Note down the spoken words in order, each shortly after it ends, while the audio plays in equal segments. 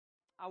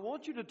I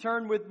want you to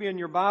turn with me in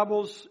your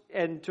Bibles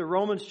and to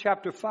Romans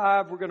chapter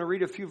 5. We're going to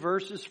read a few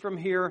verses from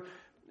here,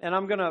 and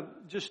I'm going to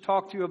just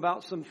talk to you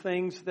about some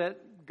things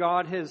that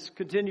God has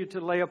continued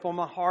to lay up on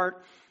my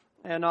heart.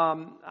 And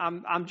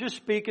I'm just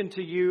speaking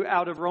to you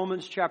out of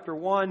Romans chapter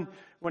 1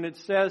 when it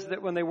says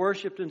that when they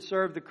worshiped and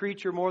served the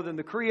creature more than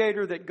the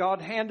Creator, that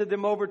God handed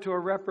them over to a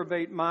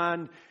reprobate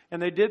mind,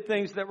 and they did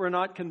things that were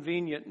not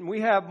convenient. And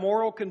we have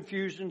moral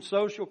confusion,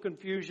 social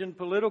confusion,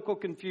 political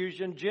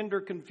confusion,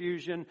 gender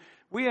confusion.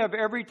 We have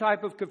every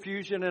type of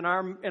confusion in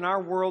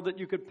our world that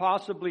you could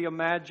possibly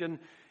imagine.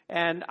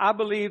 And I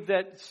believe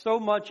that so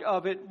much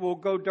of it will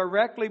go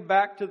directly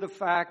back to the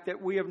fact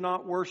that we have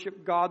not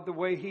worshiped God the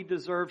way He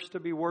deserves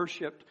to be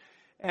worshiped.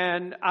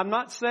 And I'm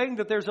not saying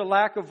that there's a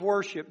lack of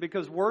worship,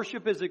 because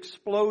worship is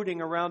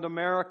exploding around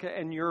America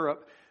and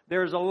Europe.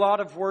 There's a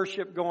lot of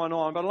worship going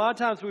on. But a lot of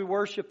times we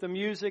worship the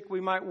music. We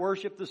might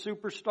worship the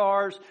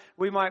superstars.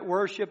 We might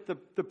worship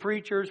the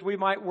preachers. We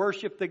might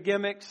worship the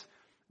gimmicks.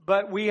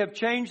 But we have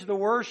changed the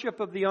worship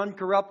of the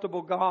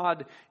uncorruptible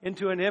God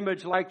into an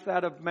image like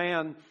that of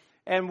man.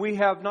 And we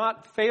have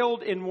not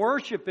failed in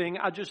worshiping.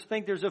 I just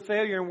think there's a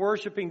failure in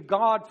worshiping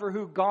God for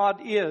who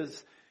God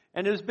is.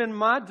 And it has been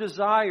my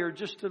desire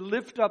just to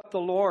lift up the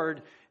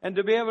Lord and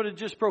to be able to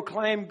just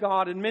proclaim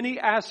God in many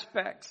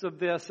aspects of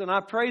this. And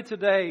I pray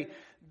today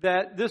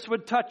that this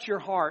would touch your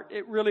heart.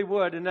 It really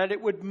would. And that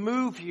it would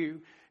move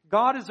you.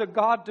 God is a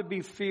God to be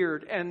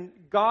feared. And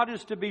God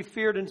is to be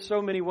feared in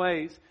so many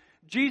ways.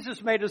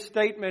 Jesus made a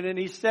statement and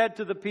He said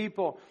to the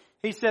people,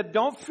 He said,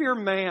 "Don't fear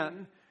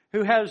man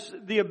who has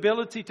the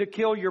ability to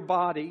kill your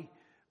body,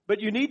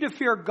 but you need to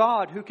fear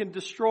God who can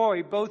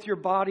destroy both your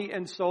body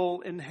and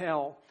soul in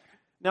hell."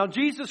 Now,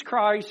 Jesus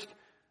Christ,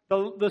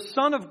 the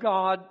Son of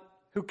God,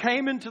 who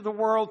came into the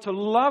world to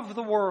love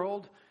the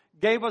world,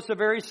 gave us a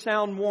very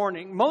sound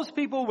warning. Most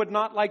people would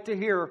not like to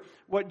hear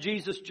what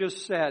Jesus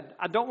just said.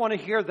 I don't want to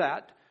hear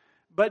that.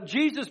 But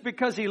Jesus,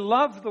 because He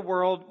loved the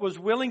world, was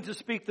willing to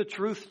speak the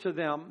truth to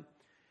them.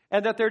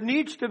 And that there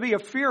needs to be a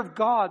fear of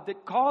God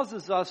that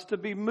causes us to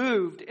be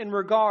moved in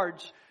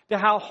regards to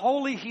how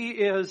holy He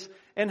is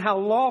and how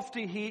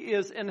lofty He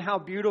is and how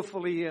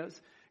beautiful He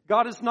is.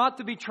 God is not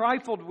to be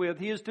trifled with.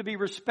 He is to be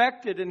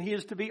respected and He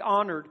is to be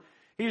honored.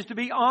 He is to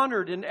be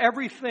honored in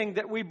everything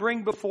that we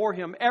bring before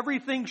Him.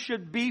 Everything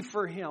should be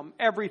for Him.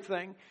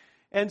 Everything.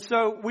 And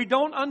so we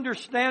don't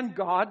understand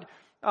God.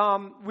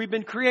 We've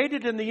been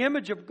created in the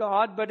image of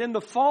God, but in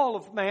the fall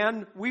of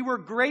man, we were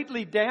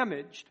greatly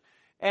damaged.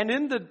 And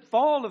in the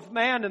fall of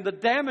man and the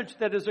damage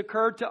that has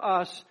occurred to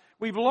us,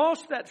 we've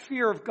lost that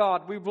fear of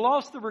God. We've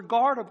lost the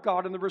regard of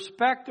God and the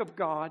respect of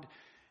God.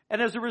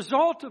 And as a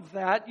result of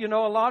that, a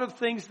lot of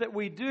things that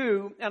we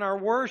do in our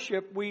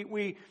worship,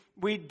 we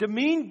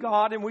demean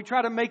God and we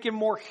try to make Him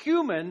more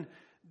human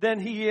than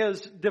He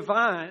is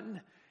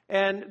divine.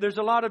 And there's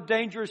a lot of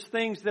dangerous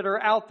things that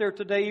are out there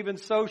today, even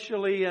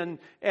socially and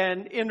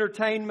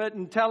entertainment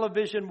and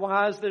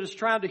television-wise, that is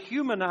trying to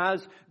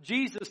humanize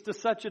Jesus to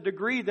such a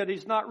degree that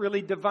He's not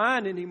really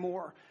divine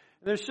anymore.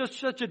 There's just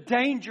such a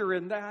danger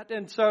in that.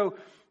 And so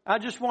I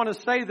just want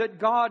to say that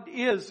God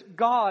is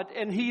God,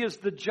 and He is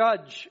the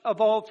judge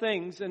of all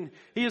things. And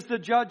He is the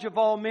judge of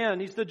all men.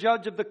 He's the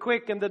judge of the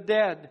quick and the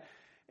dead.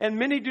 And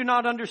many do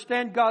not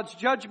understand God's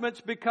judgments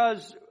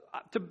because,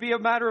 to be a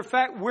matter of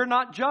fact, we're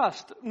not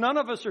just. None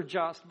of us are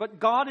just. But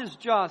God is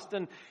just,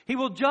 and He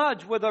will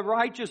judge with a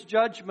righteous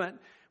judgment.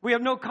 We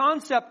have no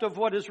concept of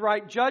what is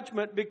right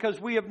judgment because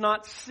we have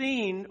not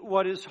seen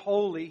what is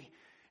holy.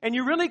 And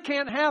you really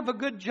can't have a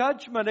good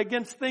judgment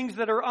against things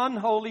that are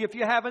unholy if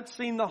you haven't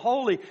seen the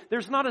holy.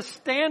 There's not a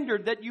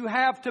standard that you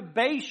have to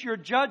base your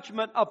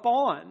judgment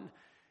upon.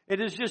 It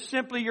is just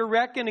simply your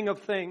reckoning of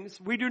things.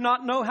 We do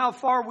not know how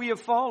far we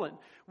have fallen.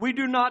 We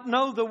do not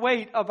know the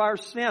weight of our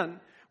sin.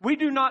 We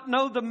do not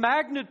know the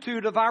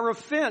magnitude of our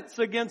offense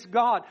against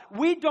God.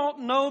 We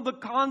don't know the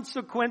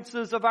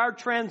consequences of our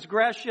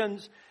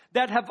transgressions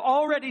that have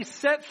already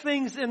set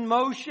things in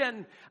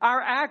motion.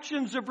 Our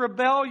actions of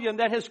rebellion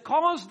that has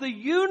caused the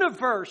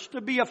universe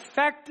to be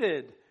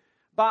affected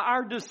by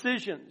our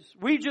decisions.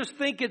 We just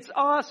think it's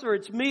us or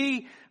it's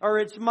me or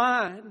it's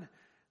mine.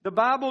 The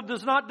Bible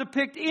does not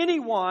depict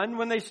anyone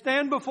when they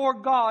stand before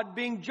God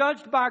being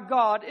judged by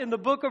God in the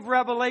book of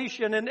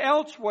Revelation and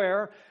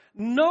elsewhere.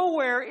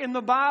 Nowhere in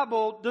the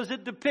Bible does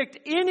it depict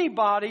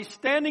anybody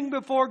standing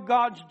before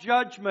God's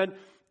judgment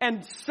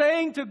and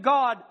saying to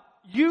God,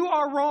 "You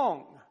are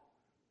wrong."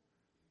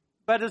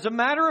 But as a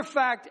matter of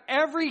fact,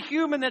 every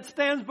human that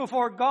stands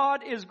before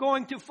God is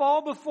going to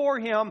fall before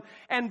Him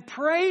and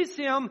praise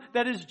Him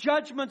that His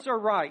judgments are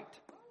right.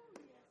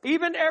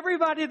 Even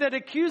everybody that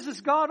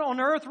accuses God on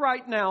earth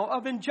right now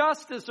of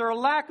injustice or a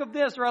lack of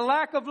this or a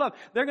lack of love,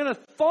 they're going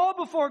to fall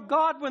before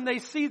God when they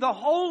see the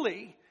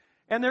holy.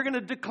 And they're going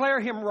to declare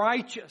Him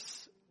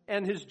righteous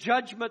and His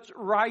judgments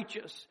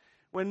righteous.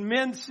 When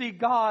men see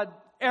God,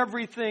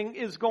 everything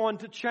is going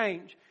to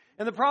change.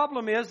 And the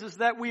problem is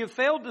that we have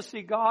failed to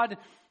see God,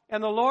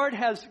 and the Lord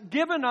has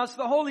given us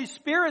the Holy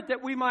Spirit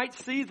that we might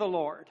see the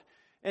Lord.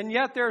 And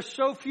yet there are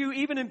so few,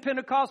 even in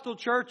Pentecostal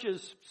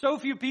churches, so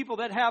few people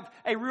that have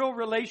a real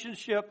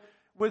relationship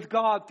with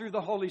God through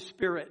the Holy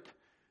Spirit.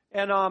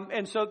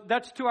 And so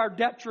that's to our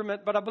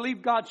detriment, but I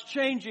believe God's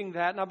changing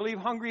that, and I believe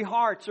hungry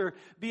hearts are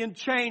being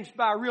changed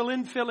by a real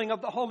infilling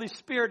of the Holy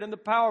Spirit and the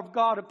power of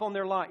God upon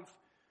their life.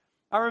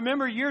 I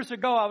remember years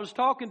ago I was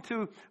talking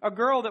to a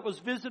girl that was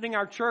visiting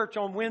our church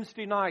on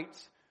Wednesday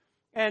nights,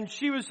 and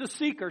she was a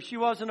seeker. She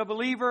wasn't a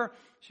believer.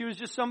 She was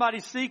just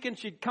somebody seeking.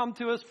 She'd come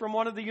to us from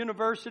one of the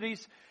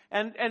universities,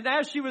 and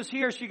as she was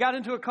here, she got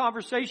into a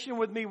conversation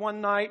with me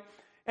one night,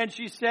 and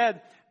she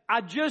said,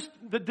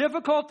 the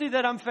difficulty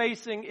that I'm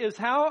facing is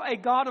how a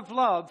God of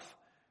love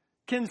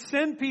can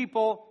send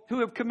people who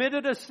have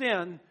committed a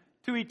sin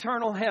to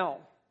eternal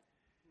hell.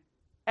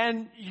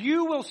 And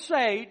you will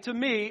say to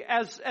me,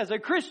 as a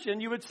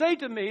Christian, you would say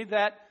to me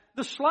that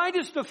the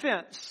slightest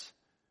offense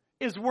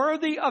is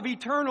worthy of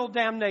eternal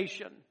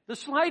damnation. The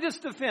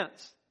slightest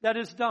offense that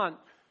is done,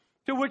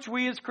 to which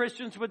we as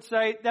Christians would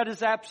say that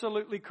is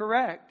absolutely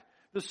correct.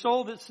 The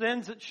soul that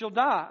sins, it shall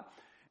die.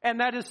 And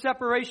that is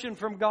separation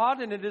from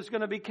God, and it is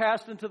going to be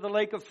cast into the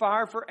lake of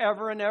fire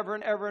forever and ever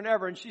and ever and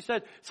ever. And she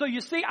said, so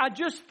you see, I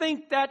just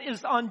think that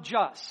is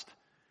unjust.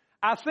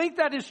 I think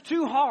that is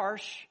too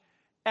harsh,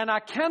 and I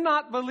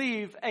cannot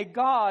believe a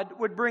God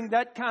would bring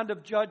that kind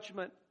of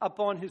judgment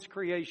upon His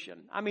creation.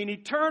 I mean,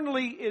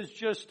 eternally is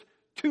just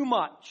too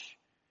much,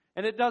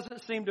 and it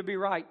doesn't seem to be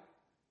right.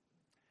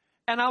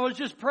 And I was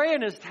just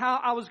praying as to how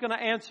I was going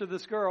to answer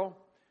this girl,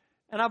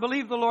 and I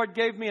believe the Lord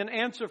gave me an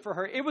answer for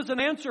her. It was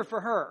an answer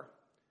for her.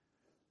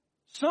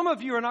 Some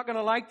of you are not going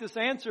to like this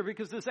answer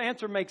because this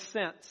answer makes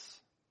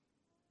sense.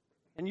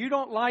 And you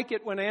don't like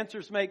it when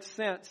answers make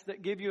sense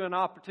that give you an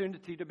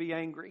opportunity to be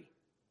angry.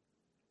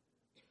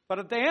 But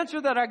if the answer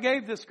that I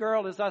gave this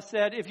girl is, I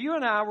said, if you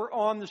and I were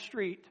on the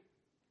street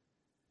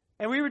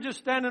and we were just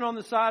standing on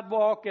the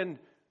sidewalk and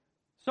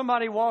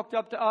somebody walked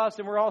up to us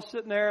and we're all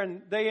sitting there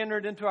and they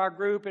entered into our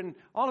group and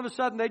all of a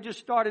sudden they just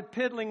started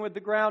piddling with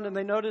the ground and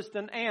they noticed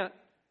an ant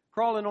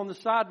crawling on the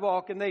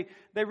sidewalk, and they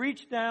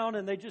reach down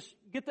and they just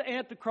get the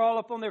ant to crawl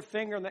up on their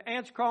finger, and the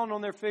ant's crawling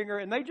on their finger,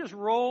 and they just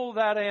roll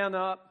that ant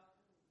up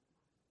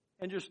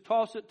and just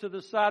toss it to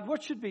the side.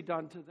 What should be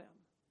done to them?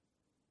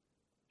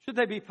 Should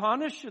they be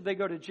punished? Should they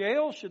go to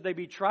jail? Should they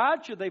be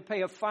tried? Should they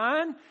pay a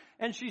fine?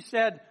 And she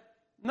said,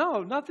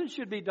 no, nothing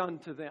should be done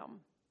to them.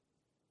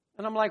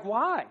 And I'm like,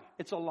 why?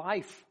 It's a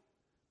life.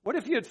 What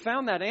if you had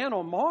found that ant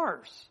on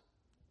Mars?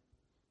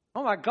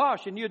 Oh my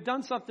gosh, and you had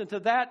done something to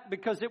that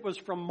because it was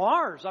from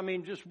Mars. I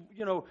mean, just,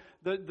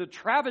 the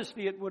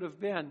travesty it would have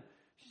been.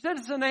 She said,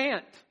 it's an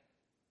ant.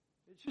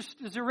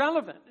 It's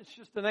irrelevant. It's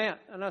just an ant.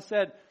 And I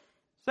said,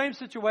 same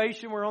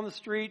situation. We're on the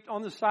street,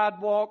 on the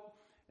sidewalk,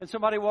 and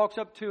somebody walks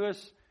up to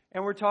us,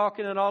 and we're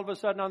talking, and all of a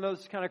sudden, I know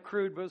this is kind of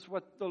crude, but it's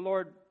what the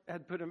Lord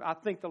I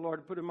think the Lord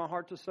had put in my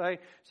heart to say.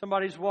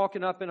 Somebody's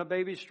walking up in a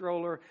baby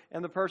stroller,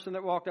 and the person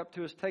that walked up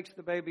to us takes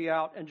the baby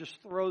out and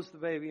just throws the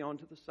baby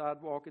onto the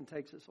sidewalk and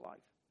takes his life.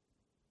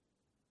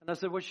 And I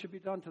said, what should be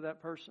done to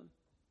that person?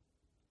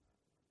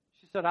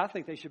 She said, I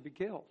think they should be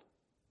killed.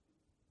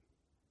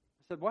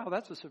 I said, wow,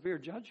 that's a severe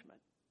judgment.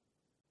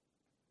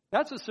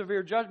 That's a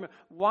severe judgment.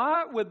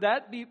 Why would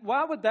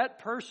that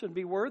person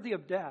be worthy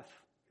of death?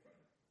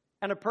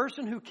 And a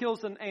person who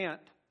kills an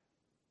ant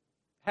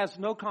has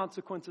no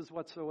consequences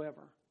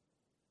whatsoever.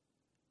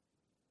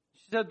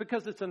 She said,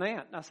 because it's an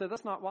ant. And I said,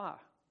 that's not why.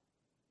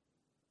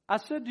 I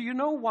said, do you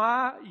know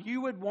why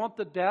you would want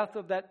the death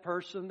of that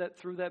person that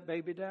threw that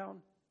baby down?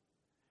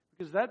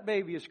 Because that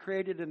baby is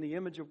created in the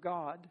image of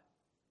God.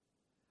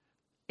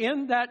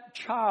 In that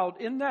child,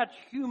 in that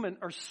human,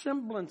 are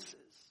semblances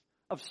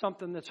of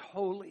something that's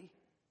holy.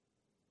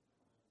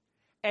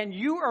 And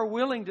you are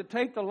willing to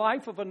take the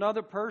life of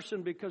another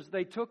person because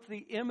they took the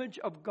image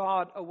of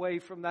God away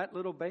from that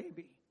little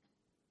baby.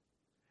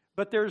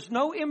 But there's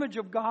no image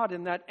of God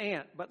in that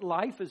ant, but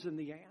life is in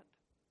the ant.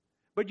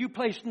 But you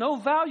place no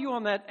value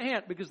on that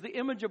ant because the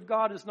image of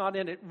God is not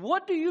in it.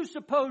 What do you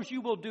suppose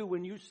you will do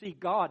when you see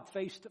God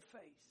face to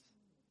face?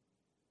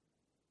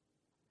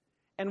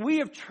 And we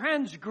have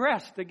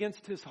transgressed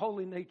against His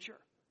holy nature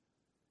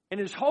and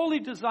His holy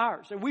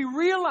desires. And we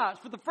realize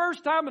for the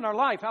first time in our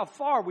life how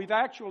far we've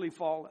actually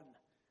fallen.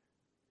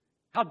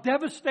 How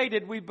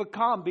devastated we've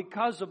become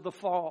because of the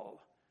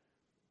fall.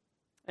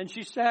 And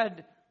she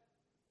said,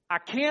 I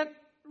can't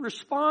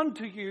respond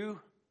to you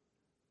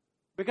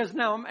because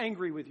now I'm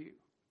angry with you.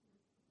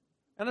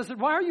 And I said,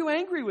 why are you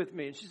angry with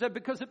me? And she said,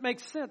 because it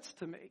makes sense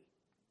to me.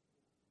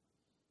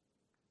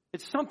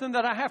 It's something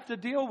that I have to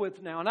deal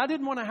with now. And I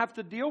didn't want to have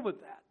to deal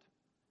with that.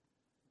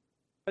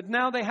 But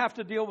now they have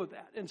to deal with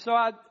that. And so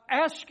I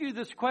ask you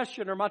this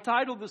question, or my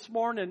title this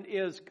morning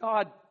is,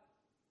 God,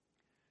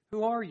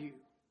 who are you?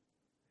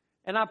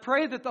 And I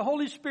pray that the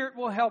Holy Spirit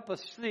will help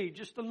us see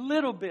just a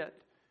little bit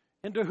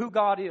into who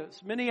God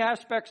is. Many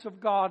aspects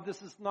of God.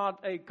 This is not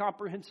a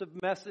comprehensive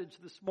message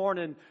this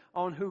morning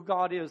on who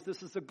God is.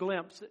 This is a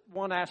glimpse at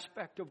one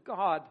aspect of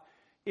God,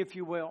 if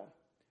you will.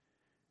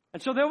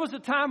 And so there was a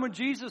time when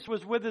Jesus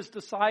was with His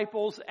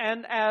disciples,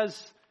 and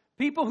as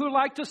People who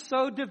like to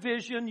sow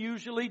division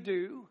usually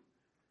do.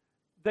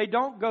 They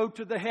don't go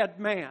to the head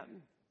man.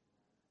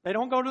 They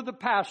don't go to the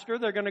pastor.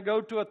 They're going to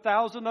go to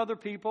 1,000 other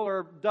people or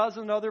a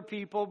dozen other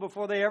people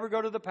before they ever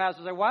go to the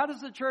pastor. Say, why does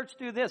the church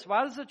do this?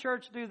 Why does the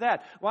church do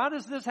that? Why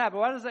does this happen?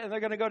 Why does that? And they're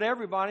going to go to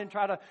everybody and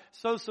try to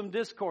sow some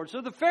discord. So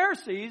the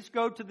Pharisees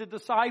go to the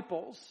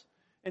disciples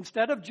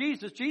instead of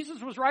Jesus.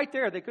 Jesus was right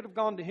there. They could have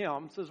gone to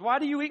him. Says, why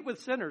do you eat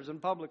with sinners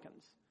and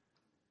publicans?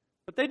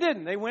 But they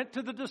didn't. They went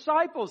to the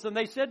disciples and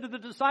they said to the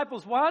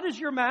disciples, why does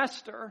your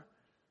master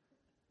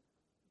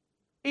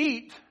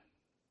eat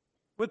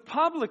with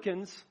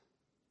publicans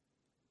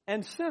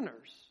and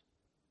sinners?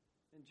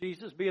 And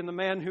Jesus, being the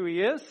man who he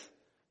is,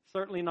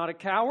 certainly not a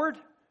coward,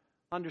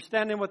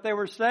 understanding what they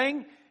were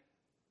saying,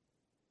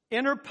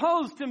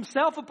 interposed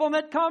himself upon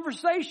that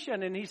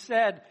conversation. And he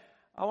said,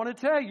 I want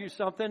to tell you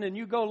something, and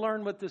you go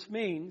learn what this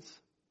means.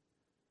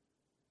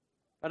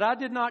 But I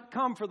did not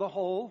come for the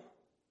whole,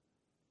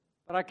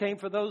 but I came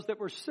for those that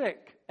were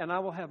sick, and I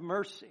will have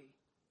mercy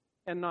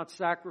and not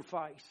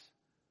sacrifice.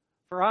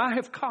 For I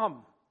have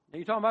come. Now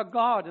you're talking about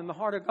God and the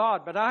heart of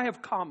God, but I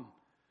have come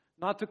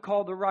not to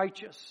call the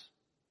righteous,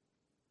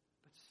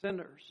 but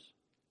sinners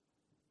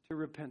to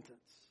repentance.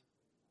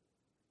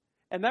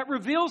 And that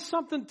reveals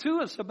something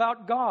to us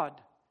about God.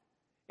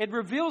 It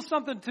reveals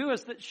something to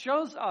us that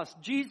shows us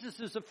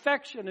Jesus'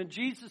 affection and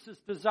Jesus'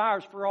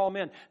 desires for all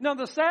men. Now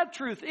the sad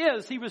truth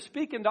is, he was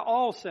speaking to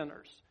all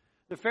sinners.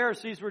 The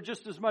Pharisees were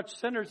just as much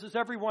sinners as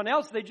everyone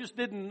else. They just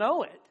didn't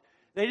know it.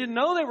 They didn't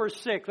know they were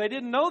sick. They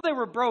didn't know they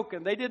were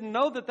broken. They didn't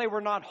know that they were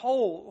not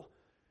whole.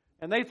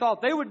 And they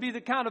thought they would be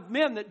the kind of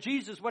men that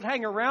Jesus would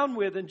hang around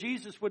with and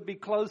Jesus would be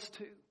close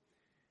to.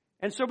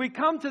 And so we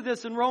come to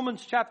this in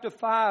Romans chapter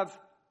 5,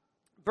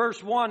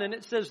 verse 1, and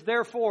it says,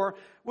 therefore,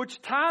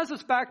 which ties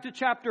us back to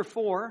chapter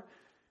 4.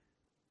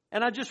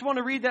 And I just want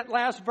to read that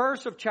last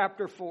verse of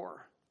chapter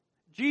 4.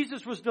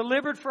 Jesus was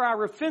delivered for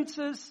our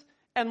offenses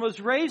and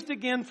was raised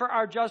again for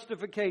our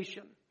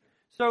justification.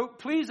 So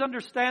please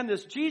understand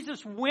this.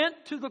 Jesus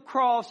went to the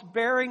cross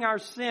bearing our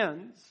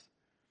sins.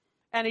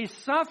 And he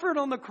suffered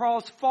on the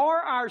cross for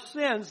our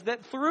sins,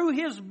 that through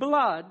his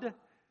blood,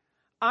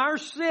 our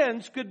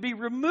sins could be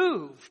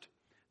removed.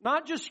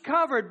 Not just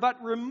covered,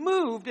 but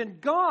removed.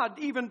 And God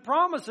even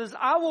promises,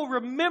 I will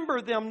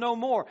remember them no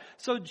more.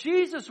 So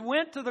Jesus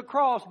went to the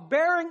cross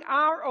bearing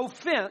our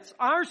offense,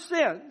 our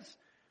sins.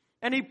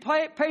 And he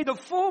paid the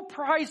full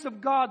price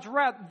of God's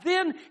wrath.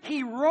 Then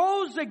he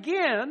rose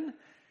again.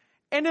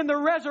 And in the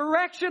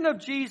resurrection of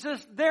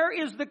Jesus, there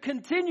is the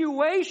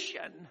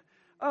continuation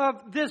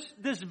of this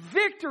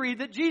victory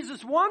that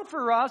Jesus won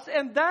for us,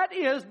 and that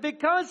is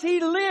because he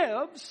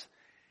lives,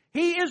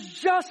 he is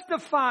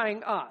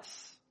justifying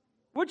us,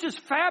 which is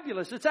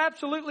fabulous. It's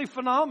absolutely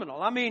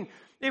phenomenal. I mean,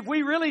 if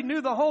we really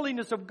knew the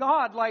holiness of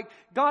God like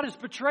God is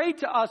portrayed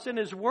to us in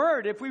his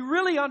word, if we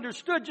really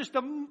understood just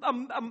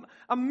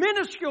a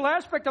minuscule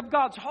aspect of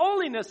God's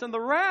holiness and the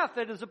wrath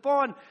that is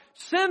upon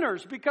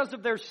sinners because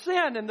of their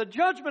sin and the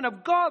judgment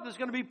of God that's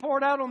going to be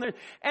poured out on them,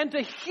 and to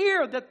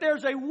hear that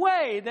there's a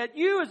way that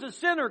you as a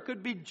sinner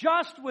could be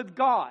just with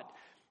God.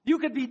 You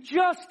could be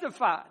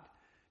justified.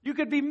 You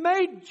could be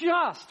made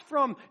just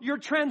from your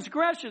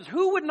transgressions.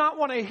 Who would not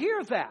want to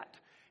hear that?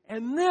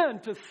 And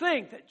then to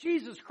think that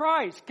Jesus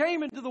Christ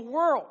came into the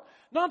world,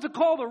 not to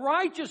call the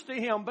righteous to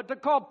him, but to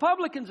call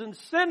publicans and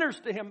sinners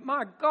to him.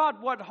 My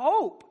God, what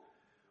hope.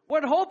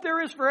 What hope there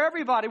is for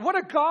everybody. What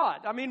a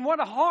God. I mean, what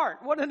a heart.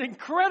 What an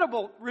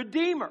incredible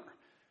Redeemer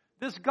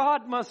this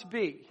God must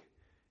be.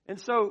 And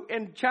so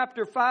in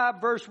chapter 5,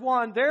 verse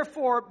 1,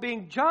 therefore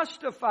being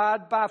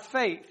justified by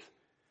faith,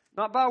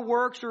 not by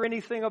works or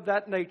anything of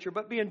that nature,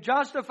 but being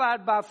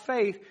justified by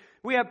faith,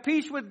 we have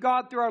peace with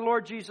God through our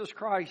Lord Jesus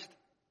Christ.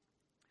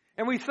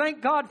 And we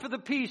thank God for the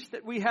peace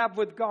that we have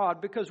with God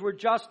because we're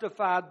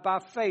justified by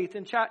faith.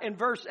 In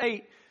verse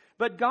 8,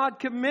 but God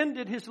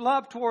commended his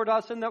love toward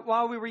us in that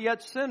while we were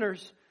yet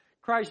sinners,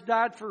 Christ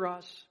died for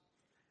us.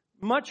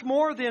 Much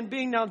more than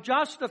being now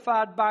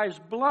justified by his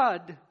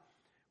blood,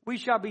 we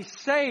shall be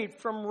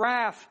saved from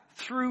wrath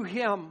through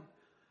him.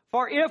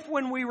 For if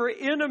when we were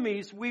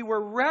enemies, we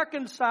were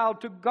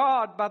reconciled to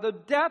God by the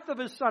death of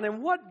his Son,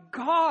 and what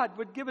God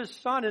would give his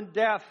Son in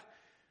death,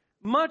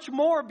 much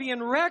more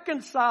being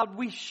reconciled,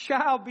 we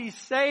shall be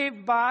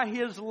saved by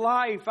his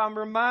life. I'm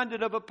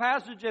reminded of a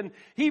passage in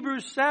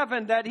Hebrews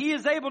 7 that he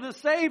is able to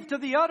save to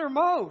the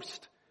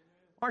uttermost.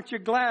 Aren't you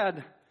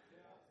glad?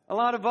 A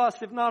lot of us,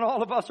 if not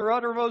all of us, are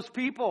uttermost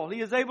people.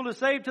 He is able to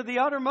save to the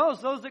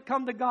uttermost those that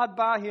come to God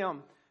by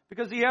him,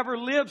 because he ever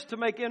lives to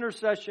make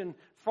intercession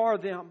for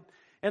them.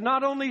 And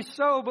not only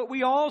so, but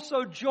we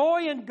also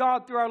joy in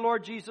God through our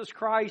Lord Jesus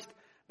Christ,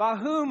 by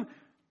whom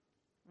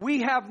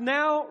we have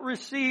now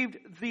received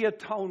the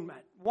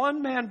atonement.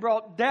 One man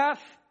brought death.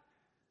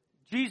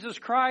 Jesus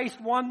Christ,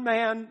 one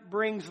man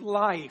brings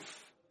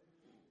life.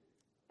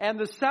 And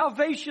the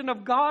salvation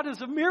of God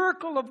is a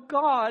miracle of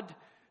God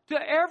to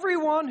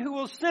everyone who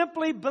will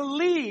simply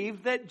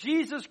believe that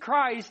Jesus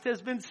Christ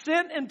has been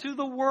sent into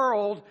the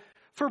world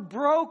for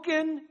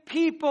broken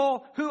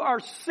people who are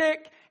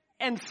sick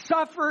and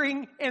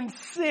suffering and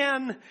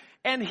sin,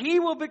 and He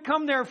will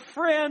become their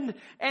friend,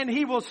 and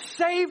He will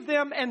save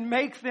them and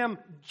make them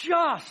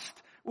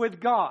just with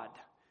God.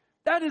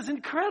 That is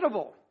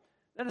incredible.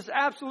 That is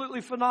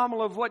absolutely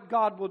phenomenal of what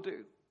God will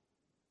do.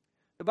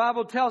 The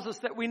Bible tells us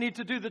that we need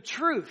to do the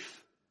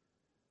truth.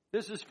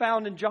 This is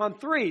found in John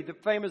 3, the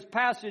famous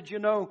passage,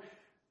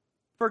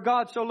 for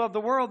God so loved the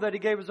world that He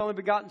gave His only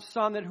begotten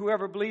Son, that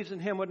whoever believes in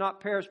Him would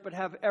not perish but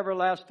have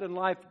everlasting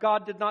life.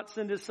 God did not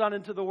send His Son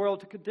into the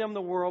world to condemn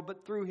the world,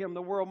 but through Him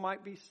the world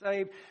might be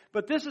saved.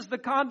 But this is the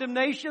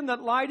condemnation,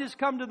 that light has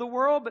come to the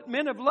world, but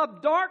men have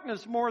loved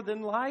darkness more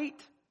than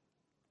light.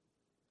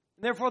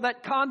 And therefore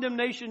that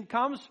condemnation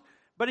comes.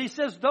 But He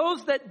says,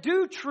 those that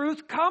do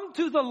truth come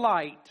to the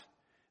light,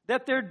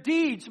 that their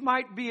deeds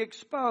might be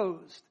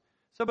exposed.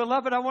 So,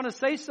 beloved, I want to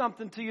say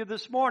something to you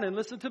this morning.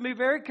 Listen to me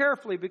very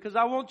carefully, because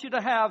I want you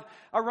to have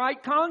a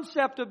right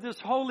concept of this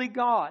holy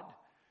God.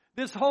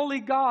 This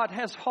holy God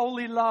has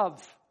holy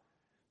love.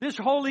 This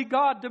holy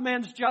God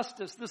demands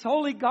justice. This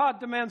holy God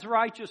demands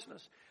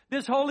righteousness.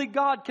 This holy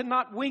God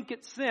cannot wink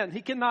at sin.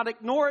 He cannot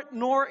ignore it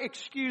nor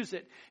excuse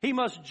it. He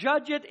must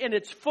judge it in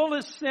its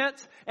fullest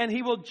sense, and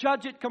He will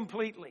judge it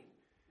completely.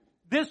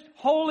 This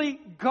holy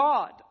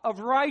God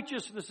of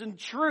righteousness and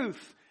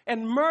truth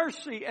and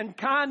mercy and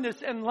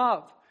kindness and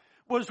love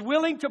was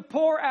willing to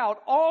pour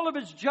out all of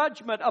His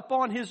judgment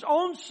upon His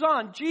own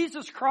Son,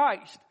 Jesus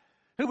Christ,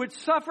 who would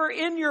suffer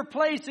in your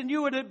place, and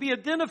you would be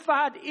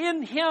identified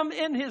in Him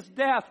in His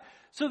death,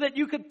 so that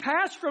you could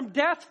pass from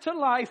death to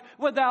life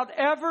without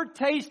ever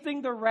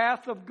tasting the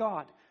wrath of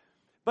God.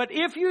 But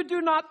if you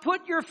do not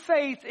put your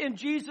faith in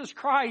Jesus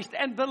Christ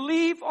and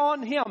believe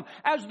on Him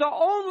as the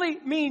only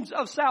means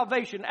of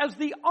salvation, as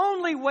the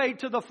only way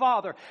to the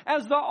Father,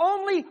 as the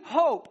only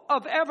hope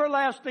of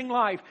everlasting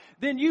life,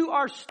 then you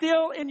are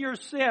still in your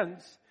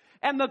sins.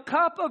 And the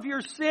cup of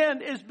your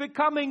sin is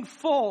becoming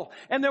full.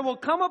 And there will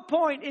come a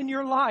point in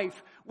your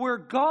life where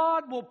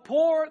God will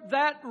pour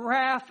that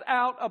wrath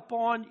out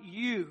upon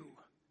you.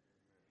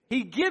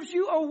 He gives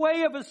you a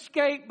way of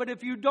escape, but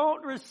if you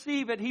don't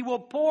receive it, He will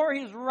pour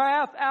His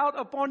wrath out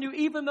upon you,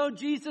 even though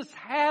Jesus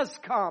has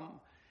come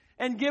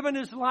and given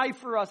His life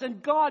for us.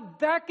 And God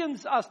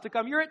beckons us to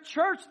come. You're at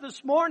church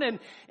this morning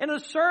in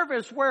a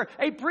service where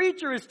a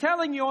preacher is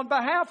telling you on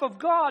behalf of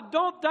God,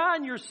 don't die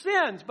in your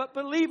sins, but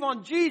believe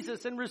on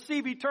Jesus and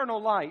receive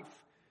eternal life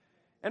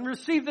and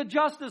receive the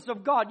justice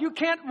of God. You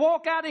can't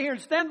walk out of here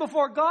and stand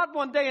before God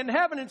one day in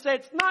heaven and say,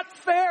 it's not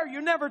fair,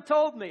 you never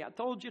told me. I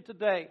told you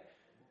today.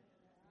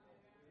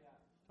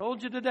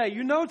 Told you today.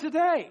 You know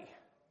today.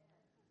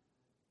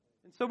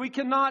 And so we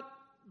cannot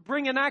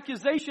bring an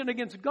accusation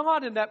against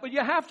God in that. But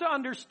you have to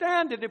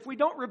understand it. If we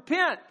don't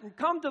repent and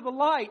come to the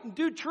light and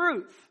do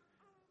truth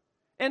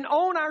and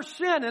own our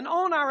sin and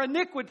own our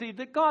iniquity,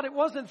 that God, it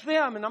wasn't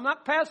them, and I'm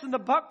not passing the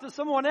buck to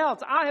someone else.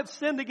 I have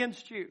sinned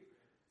against you.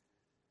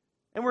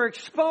 And we're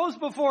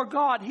exposed before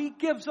God. He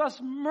gives us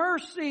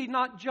mercy,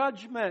 not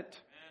judgment.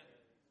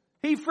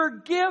 He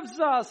forgives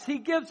us. He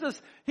gives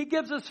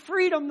us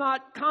freedom,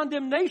 not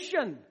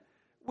condemnation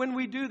when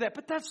we do that.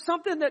 But that's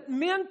something that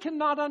men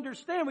cannot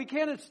understand. We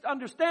can't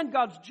understand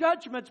God's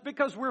judgments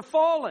because we're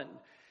fallen.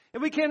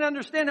 And we can't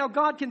understand how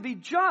God can be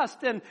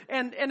just and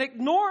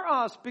ignore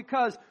us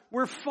because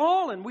we're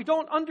fallen. We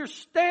don't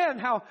understand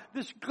how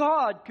this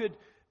God could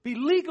be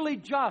legally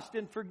just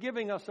in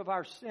forgiving us of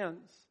our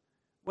sins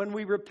when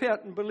we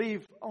repent and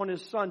believe on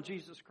His Son,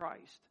 Jesus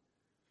Christ.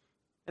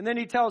 And then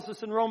He tells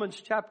us in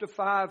Romans chapter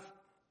 5,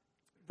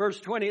 verse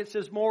 20, it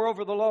says,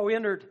 moreover, the law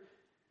entered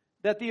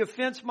that the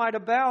offense might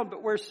abound,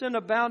 but where sin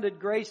abounded,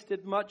 grace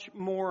did much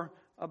more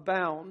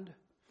abound.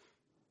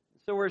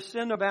 So where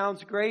sin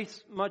abounds,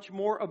 grace much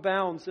more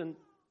abounds. And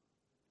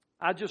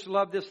I just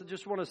love this. I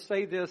just want to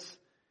say this.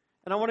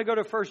 And I want to go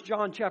to 1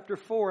 John chapter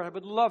 4. I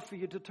would love for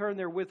you to turn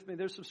there with me.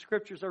 There's some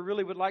scriptures I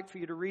really would like for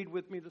you to read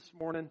with me this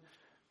morning.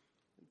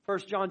 1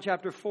 John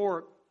chapter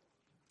 4.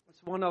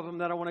 That's one of them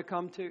that I want to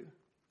come to.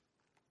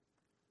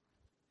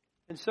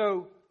 And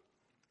so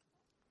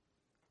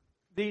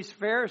these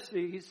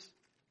Pharisees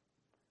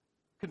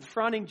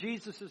confronting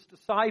Jesus'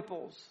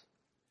 disciples,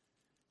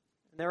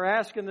 and they're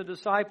asking the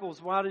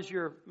disciples, why does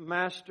your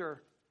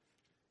master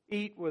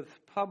eat with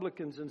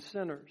publicans and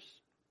sinners?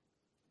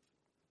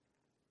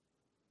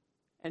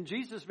 And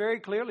Jesus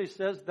very clearly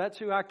says, that's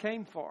who I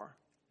came for.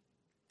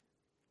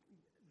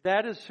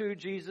 That is who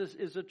Jesus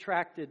is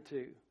attracted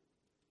to.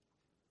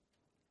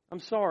 I'm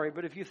sorry,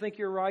 but if you think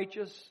you're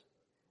righteous,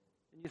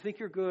 and you think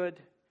you're good,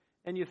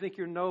 and you think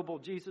you're noble,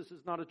 Jesus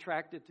is not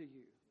attracted to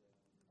you.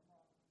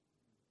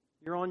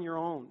 You're on your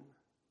own.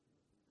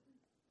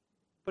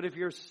 But if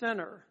you're a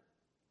sinner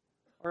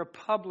or a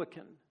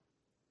publican,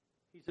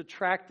 He's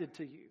attracted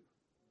to you.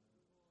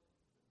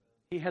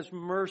 He has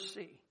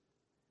mercy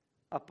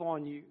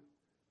upon you.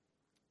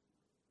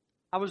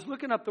 I was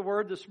looking up the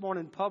word this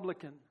morning,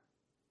 publican.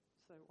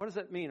 So what does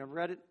that mean? I've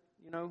read it,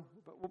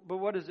 but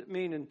what does it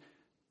mean? And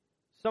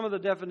some of the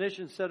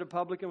definitions said a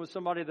publican was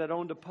somebody that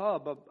owned a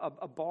pub,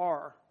 a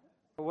bar,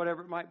 or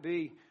whatever it might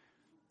be.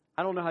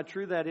 I don't know how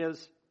true that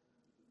is.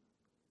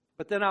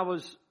 But then I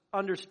was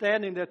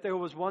understanding that there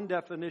was one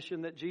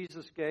definition that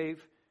Jesus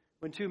gave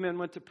when two men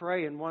went to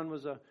pray, and one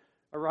was a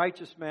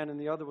righteous man and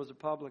the other was a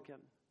publican.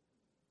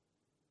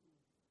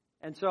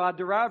 And so I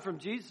derive from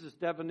Jesus'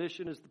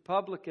 definition as the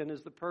publican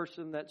is the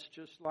person that's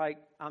just like,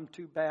 I'm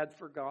too bad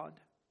for God.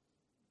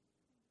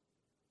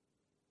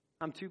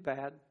 I'm too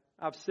bad.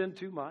 I've sinned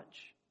too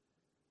much.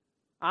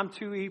 I'm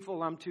too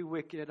evil. I'm too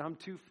wicked. I'm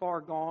too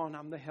far gone.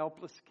 I'm the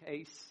helpless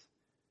case.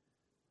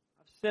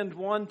 I've sinned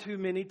one too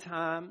many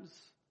times.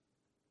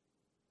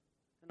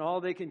 And all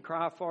they can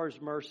cry for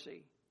is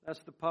mercy.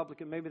 That's the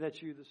publican. Maybe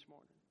that's you this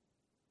morning.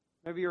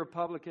 Maybe you're a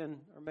publican,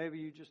 or maybe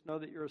you just know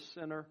that you're a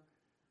sinner.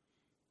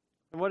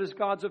 And what is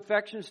God's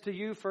affections to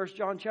you? 1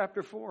 John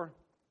chapter 4.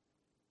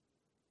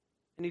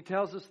 And he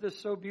tells us this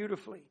so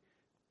beautifully.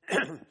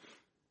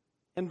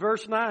 In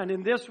verse 9,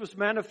 in this was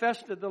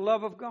manifested the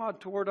love of God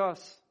toward us,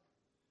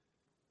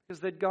 because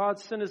that God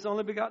sent His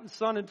only begotten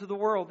Son into the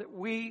world, that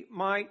we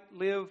might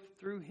live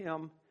through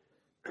Him.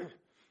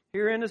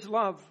 Herein is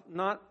love,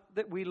 not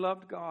that we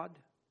loved God,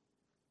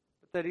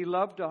 but that He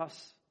loved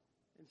us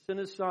and sent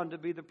His Son to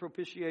be the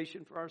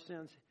propitiation for our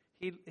sins.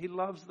 He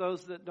loves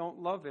those that don't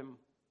love Him.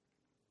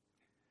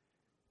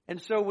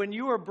 And so when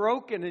you are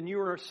broken and you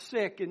are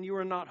sick and you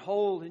are not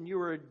whole and you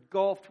are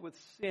engulfed with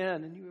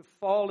sin and you have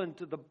fallen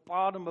to the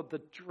bottom of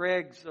the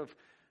dregs of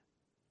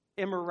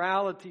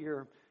immorality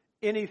or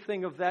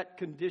anything of that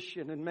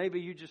condition, and maybe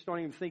you just don't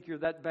even think you're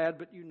that bad,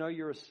 but you know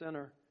you're a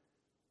sinner,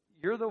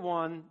 you're the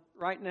one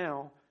right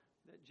now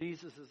that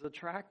Jesus is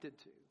attracted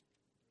to.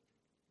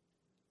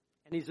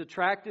 And He's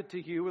attracted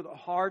to you with a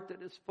heart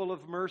that is full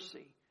of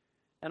mercy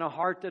and a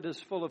heart that is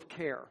full of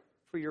care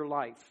for your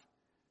life.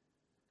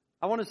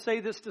 I want to say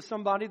this to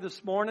somebody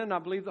this morning. I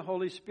believe the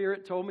Holy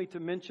Spirit told me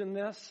to mention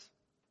this.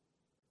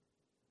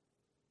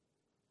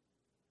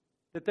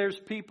 That there's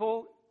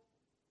people,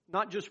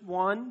 not just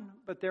one,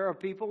 but there are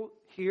people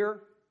here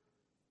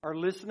are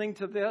listening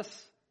to this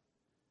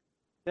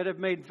that have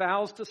made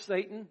vows to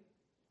Satan.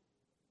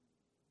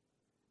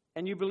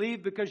 And you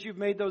believe because you've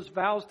made those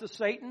vows to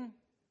Satan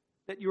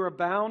that you are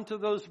bound to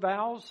those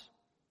vows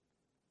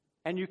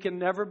and you can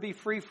never be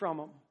free from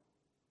them.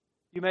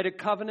 You made a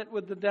covenant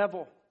with the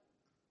devil.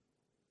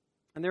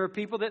 And there are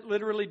people that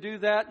literally do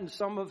that, and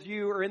some of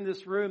you are in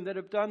this room that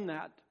have done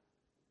that.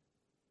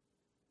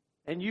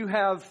 And you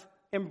have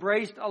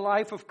embraced a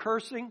life of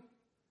cursing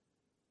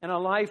and a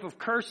life of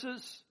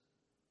curses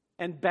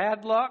and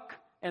bad luck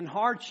and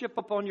hardship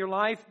upon your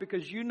life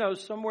because you know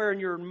somewhere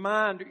in your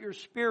mind or your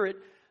spirit,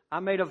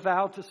 I made a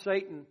vow to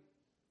Satan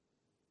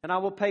and I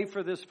will pay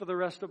for this for the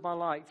rest of my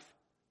life.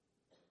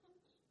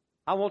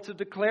 I want to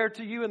declare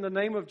to you in the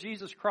name of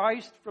Jesus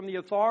Christ, from the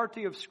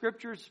authority of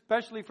Scripture,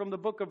 especially from the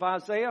book of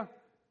Isaiah,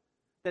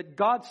 that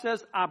God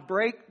says, I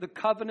break the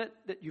covenant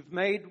that you've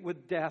made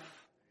with death.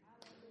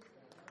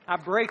 I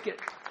break it.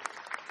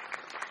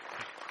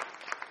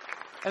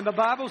 And the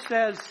Bible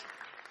says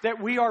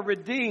that we are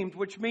redeemed,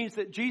 which means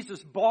that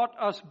Jesus bought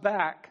us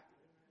back.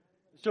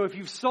 So if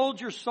you've sold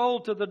your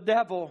soul to the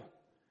devil,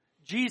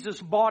 Jesus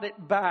bought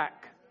it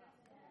back.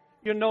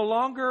 You're no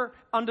longer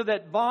under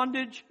that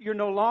bondage. You're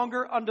no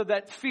longer under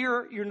that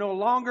fear. You're no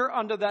longer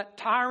under that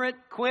tyrant.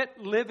 Quit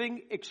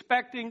living,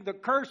 expecting the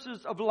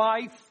curses of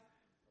life.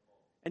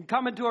 And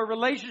come into a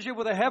relationship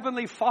with a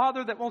heavenly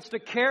Father that wants to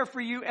care for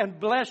you and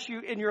bless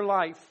you in your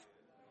life.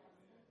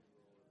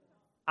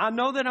 I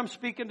know that I'm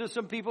speaking to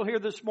some people here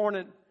this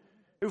morning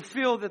who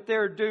feel that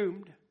they're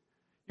doomed.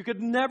 You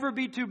could never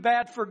be too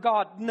bad for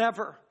God.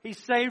 Never. He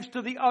saves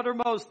to the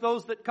uttermost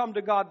those that come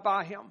to God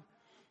by Him.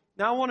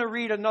 Now I want to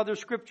read another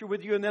scripture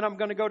with you, and then I'm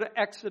going to go to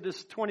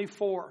Exodus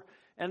 24.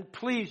 And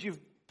please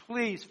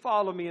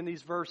follow me in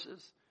these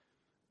verses.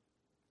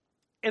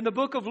 In the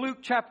book of Luke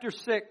chapter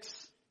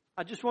 6,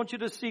 I just want you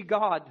to see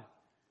God.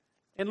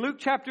 In Luke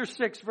chapter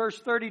 6, verse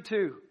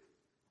 32,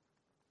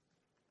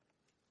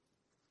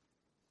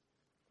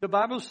 the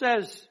Bible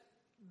says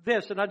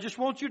this, and I just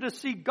want you to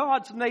see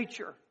God's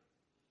nature.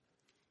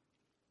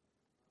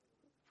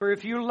 For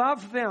if you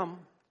love them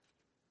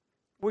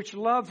which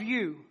love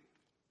you,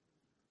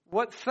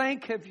 what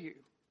thank have you?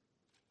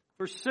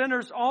 For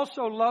sinners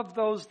also love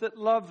those that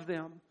love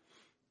them.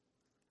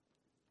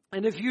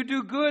 And if you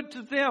do good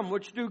to them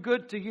which do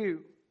good to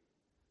you,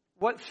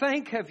 what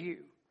thank have you?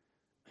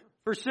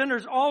 For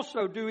sinners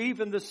also do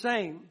even the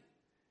same.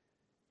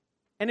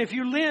 And if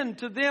you lend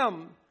to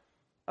them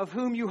of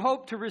whom you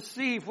hope to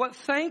receive, what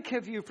thank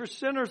have you? For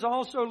sinners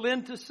also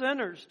lend to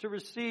sinners to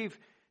receive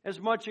as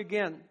much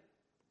again.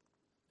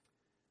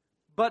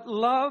 But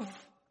love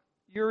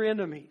your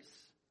enemies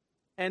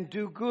and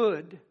do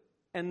good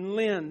and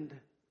lend,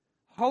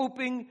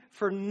 hoping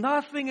for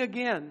nothing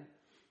again.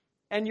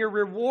 And your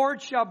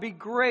reward shall be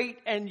great,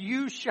 and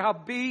you shall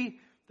be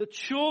the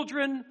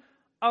children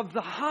of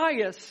the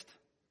highest,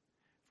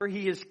 for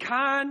He is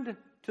kind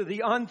to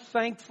the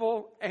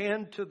unthankful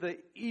and to the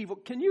evil.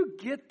 Can you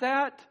get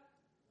that?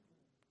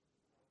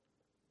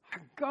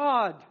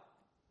 God,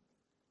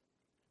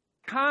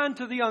 kind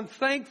to the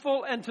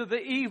unthankful and to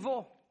the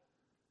evil.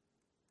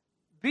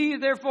 Be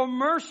therefore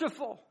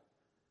merciful,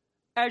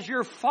 as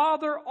your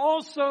Father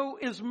also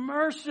is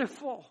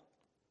merciful.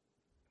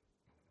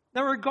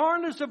 Now,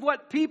 regardless of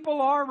what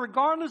people are,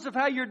 regardless of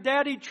how your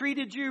daddy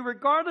treated you,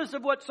 regardless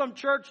of what some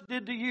church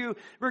did to you,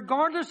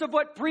 regardless of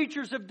what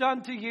preachers have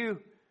done to you,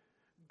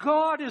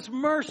 God is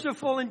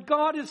merciful and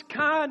God is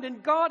kind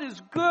and God is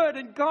good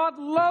and God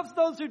loves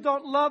those who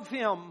don't love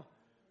Him.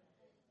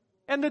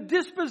 And the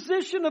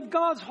disposition of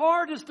God's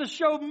heart is to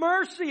show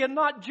mercy and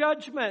not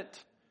judgment.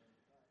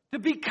 To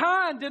be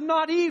kind and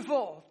not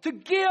evil. To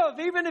give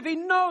even if He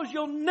knows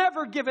you'll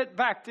never give it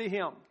back to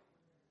Him.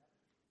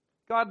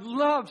 God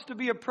loves to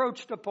be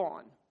approached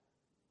upon.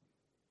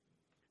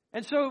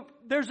 And so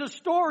there's a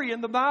story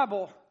in the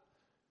Bible.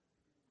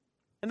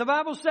 And the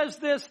Bible says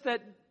this,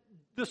 that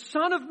the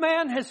Son of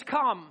Man has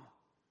come,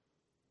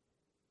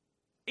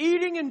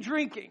 eating and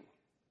drinking.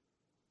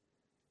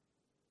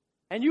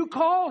 And you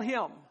call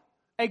Him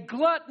a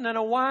glutton and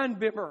a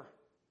winebibber.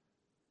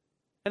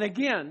 And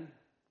again,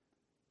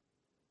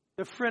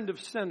 the friend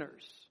of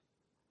sinners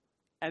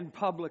and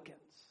publicans.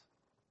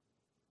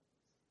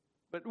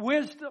 But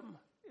wisdom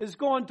is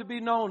going to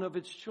be known of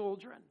its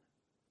children.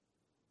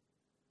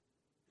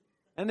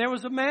 And there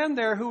was a man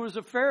there who was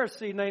a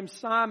Pharisee named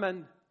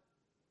Simon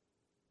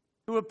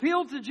who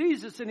appealed to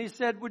Jesus and he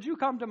said, would you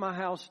come to my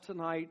house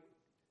tonight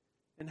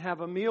and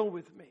have a meal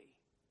with me?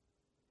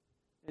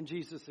 And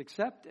Jesus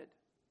accepted,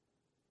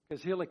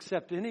 because He'll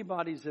accept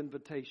anybody's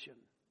invitation.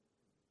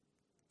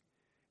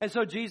 And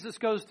so Jesus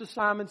goes to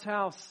Simon's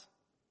house.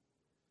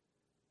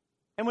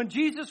 And when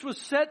Jesus was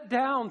set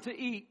down to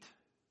eat,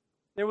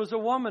 there was a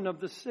woman of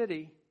the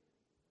city.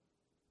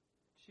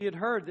 She had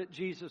heard that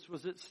Jesus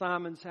was at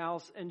Simon's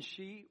house, and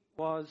she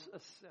was a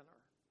sinner.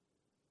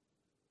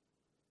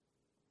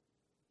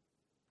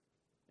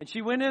 And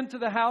she went into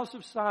the house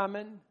of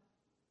Simon,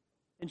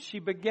 and she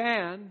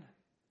began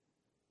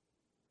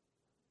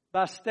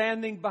by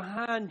standing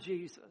behind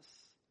Jesus.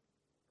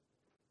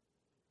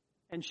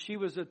 And she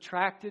was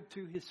attracted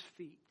to His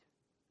feet.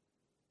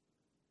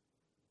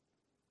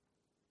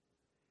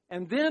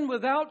 And then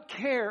without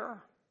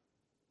care,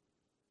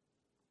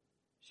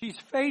 she's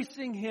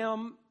facing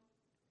Him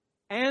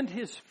and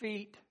His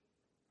feet,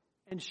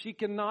 and she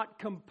cannot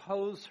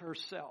compose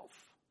herself.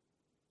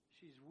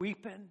 She's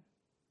weeping,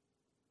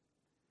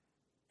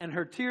 and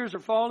her tears are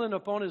falling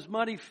upon His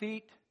muddy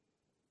feet.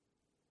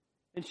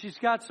 And she's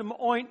got some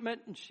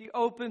ointment, and she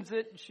opens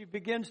it, and she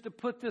begins to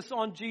put this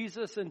on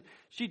Jesus, and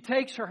she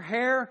takes her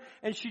hair,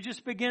 and she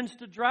just begins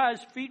to dry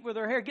His feet with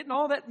her hair, getting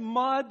all that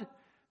mud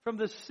from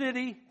the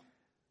city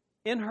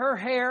in her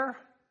hair.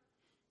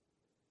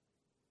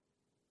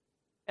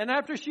 And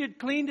after she had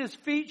cleaned His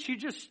feet, she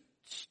just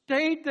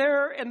stayed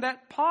there in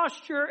that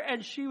posture,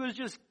 and she was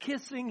just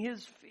kissing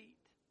His feet.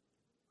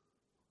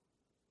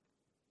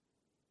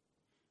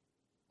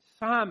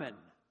 Simon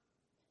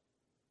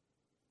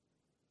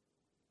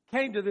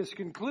came to this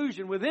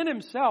conclusion within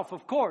himself,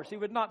 of course. He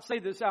would not say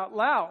this out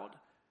loud.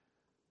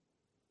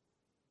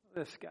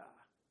 This guy.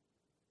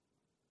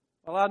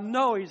 Well, I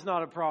know he's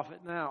not a prophet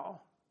now.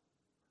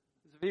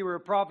 Because if he were a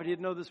prophet, he'd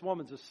know this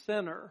woman's a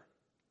sinner.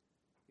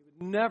 He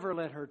would never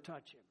let her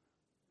touch him.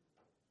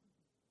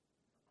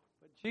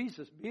 But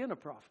Jesus, being a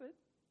prophet,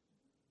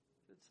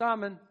 said,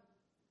 Simon,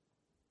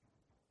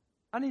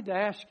 I need to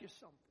ask you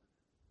something.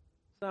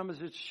 Simon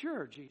said,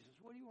 sure, Jesus.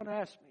 What do you want to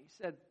ask me?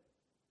 He said,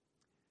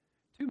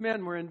 2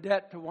 men were in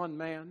debt to one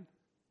man.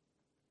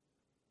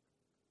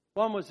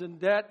 One was in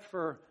debt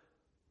for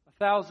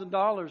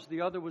 $1,000.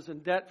 The other was in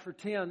debt for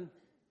 10.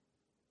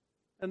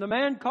 And the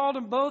man called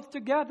them both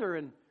together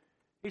and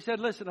he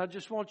said, listen, I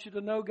just want you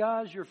to know,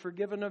 guys, you're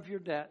forgiven of your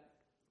debt.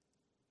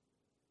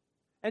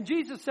 And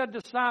Jesus said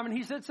to Simon,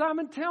 He said,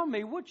 Simon, tell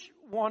me, which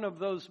one of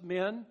those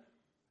men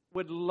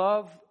would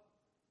love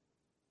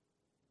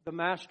the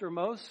master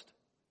most?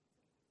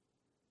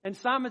 And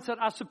Simon said,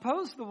 I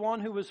suppose the one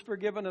who was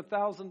forgiven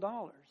 $1,000.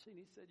 And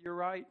he said, you're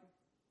right.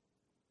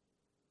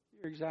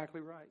 You're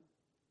exactly right.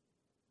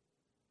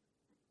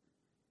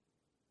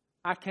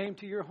 I came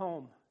to your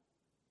home.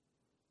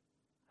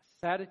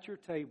 I sat at your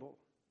table.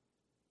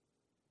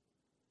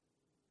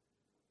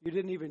 You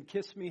didn't even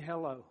kiss me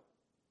hello.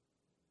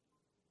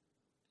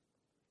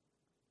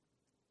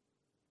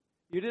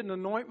 You didn't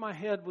anoint my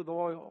head with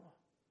oil.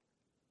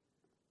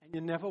 And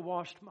you never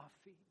washed my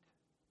feet.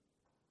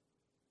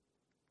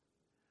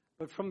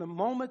 But from the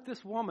moment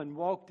this woman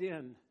walked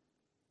in,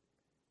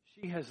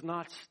 she has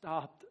not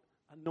stopped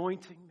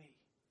anointing me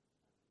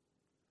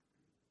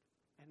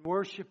and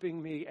worshiping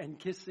me and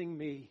kissing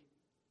me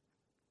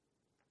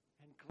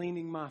and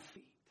cleaning my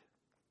feet.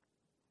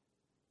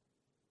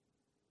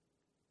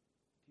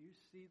 Do you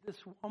see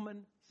this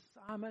woman,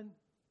 Simon?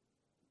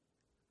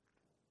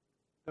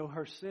 Though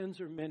her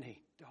sins are many,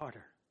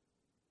 daughter,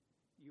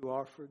 you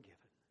are forgiven.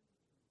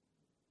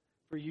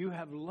 For you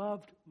have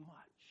loved much.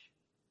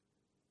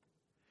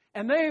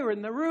 And they were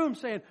in the room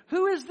saying,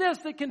 who is this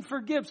that can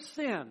forgive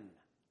sin?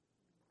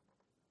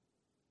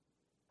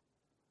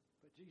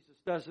 But Jesus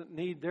doesn't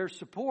need their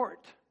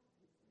support.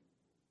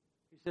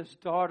 He says,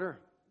 daughter,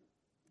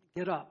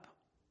 get up.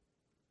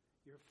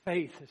 Your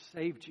faith has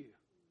saved you.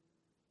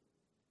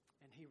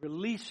 And He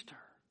released her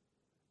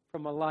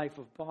from a life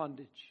of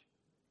bondage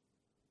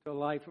to a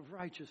life of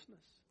righteousness.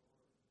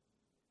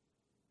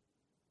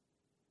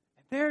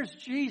 And there's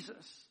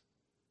Jesus,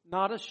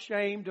 not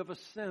ashamed of a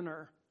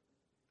sinner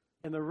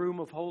in the room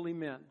of holy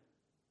men.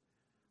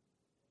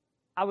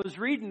 I was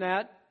reading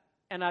that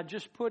and I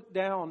just put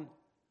down,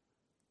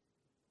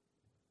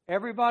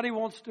 everybody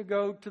wants to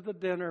go to the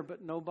dinner,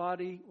 but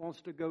nobody wants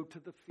to go to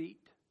the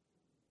feet.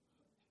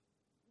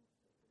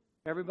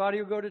 Everybody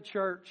will go to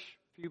church.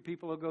 Few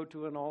people will go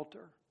to an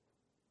altar.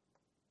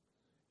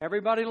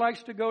 Everybody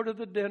likes to go to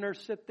the dinner,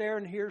 sit there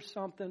and hear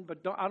something, but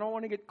I don't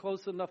want to get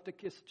close enough to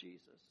kiss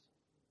Jesus.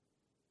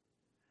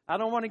 I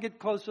don't want to get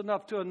close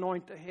enough to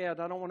anoint the head.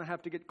 I don't want to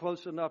have to get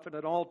close enough at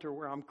an altar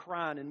where I'm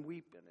crying and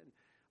weeping and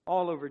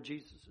all over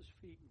Jesus'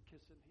 feet and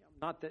kissing Him.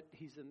 Not that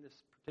He's in this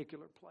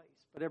particular place,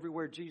 but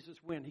everywhere Jesus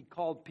went, He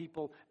called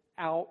people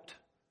out.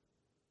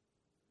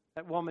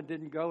 That woman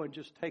didn't go and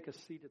just take a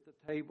seat at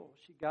the table.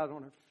 She got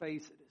on her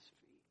face at His feet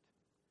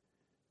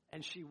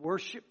and she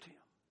worshiped Him.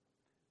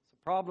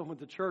 Problem with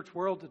the church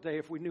world today,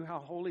 if we knew how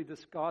holy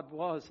this God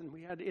was and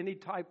we had any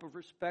type of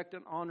respect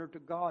and honor to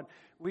God,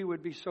 we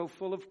would be so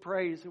full of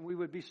praise and we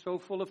would be so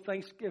full of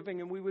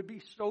thanksgiving and we would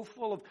be so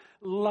full of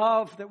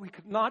love that we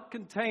could not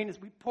contain as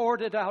we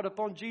poured it out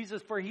upon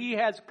Jesus, for He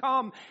has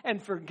come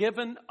and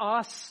forgiven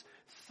us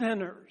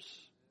sinners.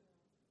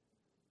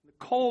 The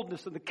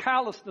coldness and the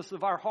callousness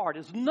of our heart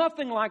is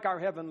nothing like our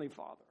Heavenly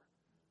Father.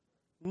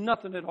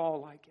 Nothing at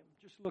all like Him.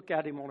 Just look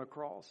at Him on a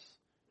cross.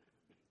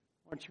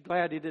 Aren't you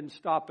glad He didn't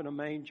stop in a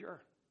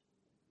manger?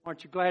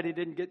 Aren't you glad He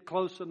didn't get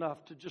close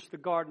enough to just the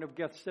Garden of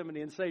Gethsemane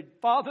and say,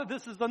 Father,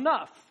 this is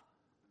enough?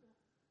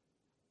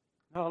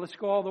 No, let's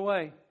go all the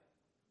way.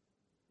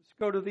 Let's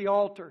go to the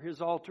altar. His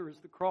altar is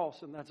the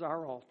cross, and that's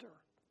our altar,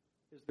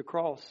 is the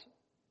cross.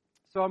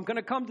 So I'm going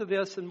to come to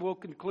this, and we'll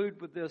conclude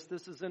with this.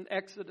 This is in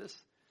Exodus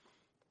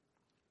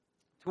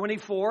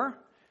 24,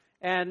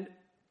 and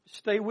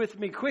stay with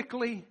me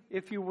quickly,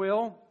 if you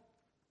will.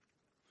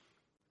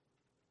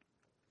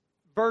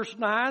 Verse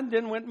 9,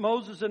 then went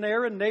Moses and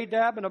Aaron,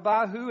 Nadab and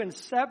Abihu, and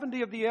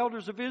 70 of the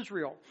elders of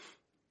Israel.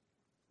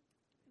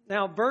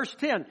 Now, verse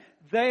 10,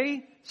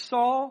 they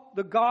saw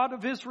the God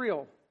of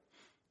Israel,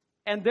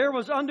 and there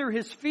was under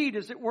His feet,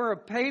 as it were, a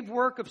paved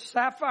work of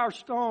sapphire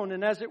stone,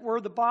 and as it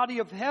were, the body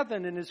of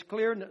heaven in His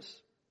clearness.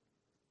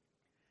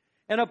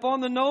 And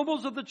upon the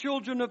nobles of the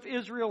children of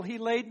Israel He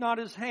laid not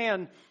His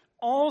hand.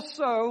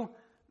 Also,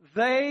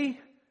 they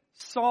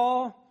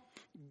saw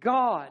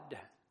God,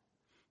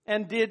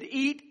 and did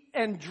eat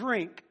and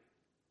drink.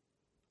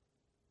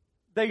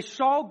 They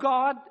saw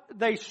God,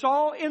 they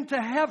saw into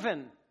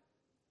heaven,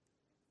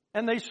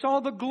 and they saw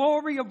the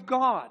glory of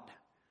God.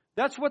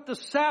 That's what the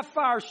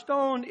sapphire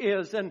stone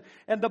is, and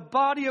the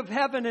body of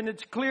heaven in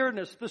its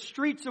clearness, the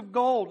streets of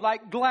gold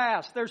like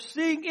glass. They're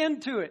seeing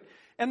into it,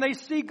 and they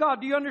see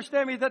God. Do you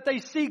understand me? That they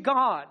see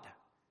God.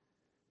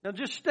 Now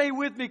just stay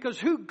with me, because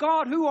who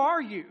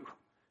are you?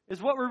 Is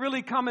what we're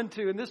really coming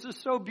to, and this is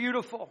so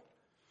beautiful.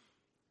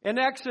 In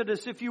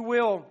Exodus, if you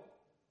will,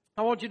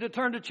 I want you to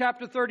turn to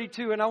chapter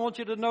 32, and I want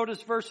you to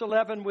notice verse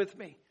 11 with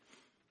me.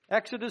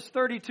 Exodus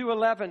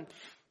 32:11.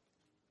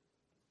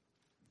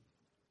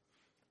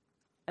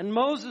 And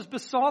Moses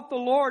besought the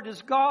Lord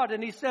his God,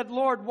 and he said,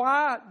 Lord,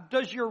 why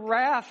does your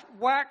wrath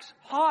wax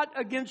hot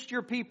against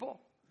your people,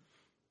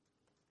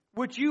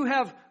 which you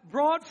have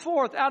brought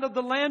forth out of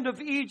the land of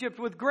Egypt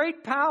with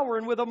great power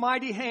and with a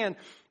mighty hand?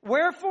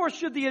 Wherefore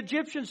should the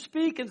Egyptians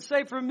speak and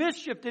say, for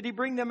mischief did He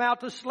bring them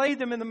out, to slay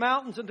them in the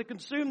mountains and to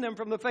consume them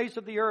from the face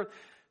of the earth?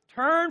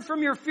 Turn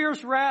from your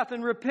fierce wrath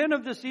and repent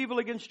of this evil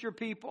against your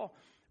people.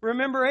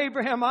 Remember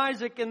Abraham,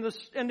 Isaac,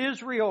 and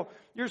Israel,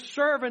 your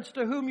servants,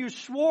 to whom you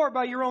swore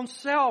by your own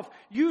self.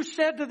 You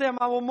said to them,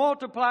 I will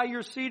multiply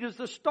your seed as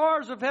the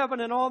stars of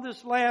heaven, and all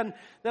this land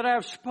that I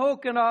have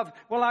spoken of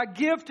will I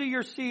give to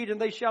your seed,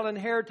 and they shall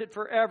inherit it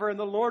forever. And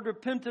the Lord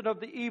repented of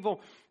the evil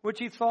which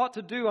He thought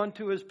to do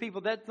unto His people.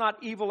 That's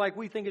not evil like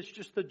we think. It's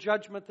just the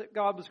judgment that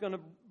God was going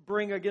to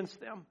bring against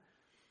them.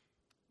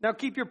 Now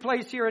keep your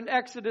place here in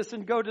Exodus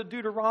and go to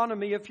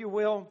Deuteronomy, if you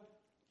will.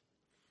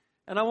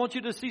 And I want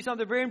you to see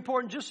something very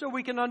important, just so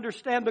we can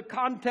understand the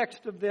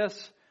context of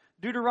this.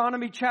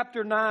 Deuteronomy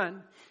chapter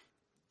 9.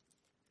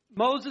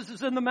 Moses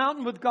is in the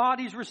mountain with God.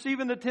 He's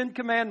receiving the 10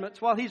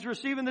 Commandments. While he's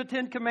receiving the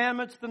 10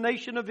 Commandments, the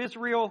nation of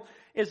Israel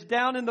is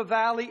down in the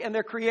valley, and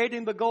they're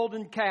creating the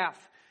golden calf.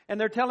 And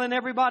they're telling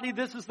everybody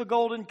this is the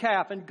golden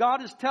calf. And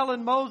God is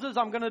telling Moses,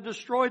 I'm going to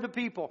destroy the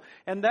people.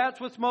 And that's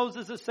what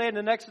Moses is saying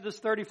in Exodus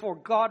 34.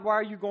 God, why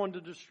are you going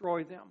to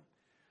destroy them?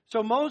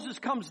 So Moses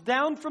comes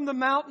down from the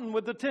mountain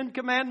with the 10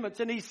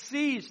 Commandments, and he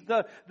sees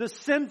the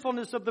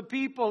sinfulness of the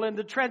people and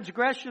the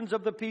transgressions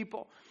of the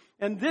people.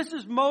 And this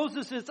is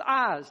Moses'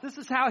 eyes. This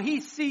is how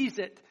he sees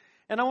it.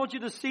 And I want you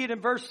to see it in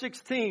verse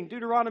 16,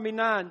 Deuteronomy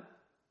 9.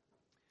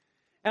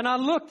 And I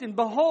looked, and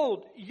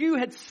behold, you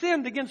had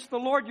sinned against the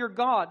Lord your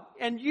God,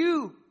 and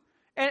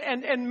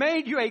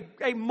made you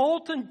a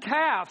molten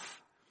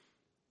calf.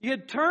 You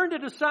had turned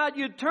it aside.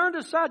 You had turned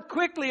aside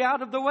quickly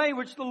out of the way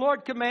which the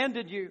Lord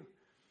commanded you.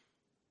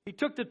 He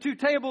took the 2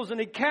 tables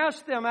and he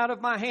cast them out of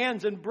my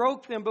hands and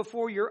broke them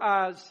before your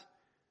eyes.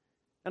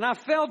 And I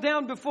fell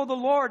down before the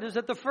Lord as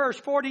at the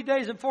first 40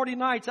 days and 40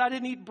 nights. I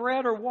didn't eat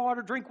bread or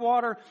water, drink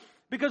water,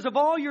 because of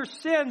all your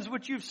sins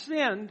which you've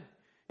sinned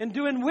in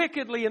doing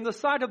wickedly in the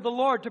sight of the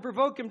Lord to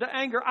provoke him to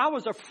anger. I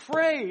was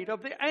afraid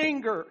of the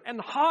anger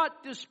and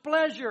hot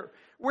displeasure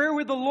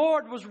wherewith the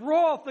Lord was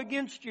wroth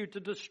against you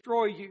to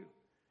destroy you.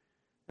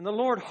 And the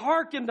Lord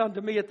hearkened unto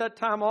me at that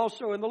time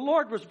also. And the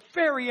Lord was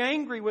very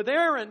angry with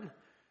Aaron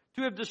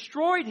to have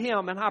destroyed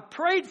him. And I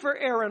prayed for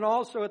Aaron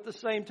also at the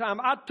same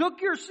time. I took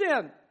your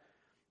sin,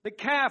 the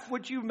calf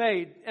which you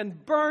made,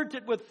 and burnt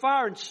it with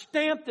fire and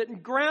stamped it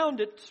and ground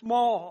it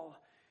small,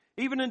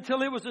 even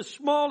until it was as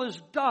small as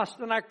dust.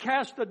 And I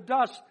cast the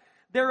dust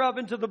thereof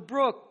into the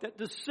brook that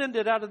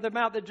descended out of the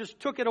mount that just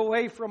took it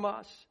away from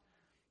us.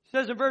 It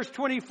says in verse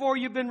 24,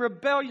 you've been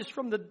rebellious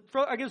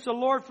against the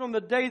Lord from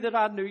the day that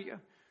I knew you.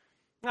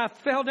 I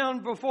fell down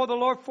before the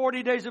Lord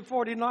 40 days and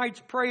 40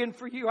 nights praying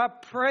for you. I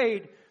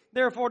prayed,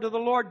 therefore, to the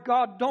Lord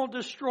God, don't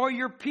destroy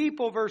your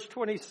people, verse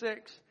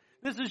 26.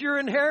 This is your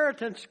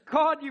inheritance.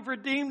 God, you've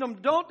redeemed them.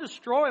 Don't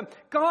destroy them.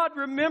 God,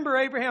 remember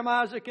Abraham,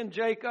 Isaac, and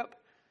Jacob.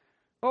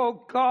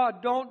 Oh,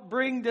 God, don't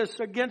bring this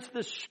against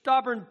this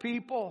stubborn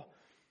people.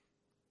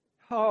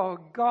 Oh,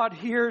 God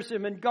hears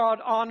him and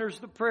God honors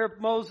the prayer of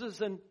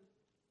Moses. And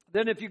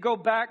then if you go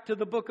back to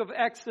the book of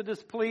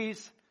Exodus,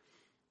 please,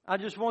 I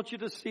just want you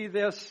to see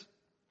this.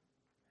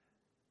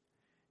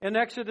 In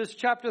Exodus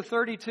chapter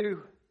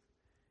 32,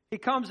 he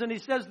comes and he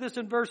says this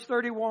in verse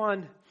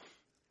 31.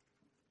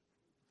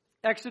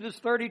 Exodus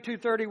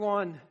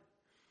 32:31.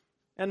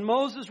 And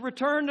Moses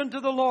returned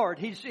unto the Lord.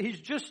 He's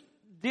just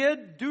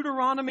did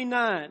Deuteronomy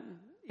 9.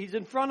 He's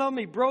in front of him.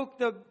 He broke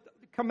the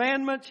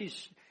commandments.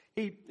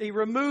 He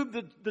removed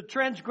the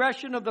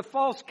transgression of the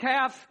false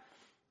calf.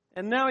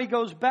 And now he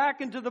goes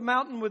back into the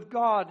mountain with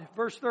God.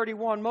 Verse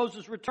 31,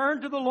 Moses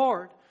returned to the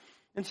Lord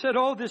and said,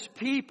 oh, this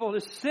people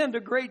has sinned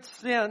a great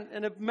sin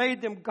and have made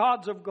them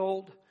gods of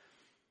gold.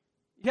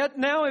 Yet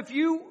now if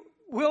you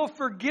will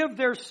forgive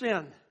their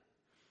sin,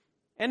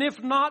 and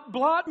if not,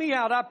 blot me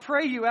out, I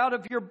pray you, out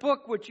of your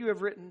book which you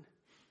have written.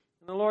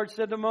 And the Lord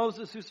said to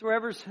Moses,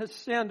 whosoever has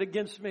sinned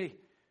against me,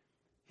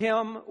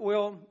 him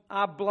will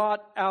I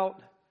blot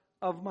out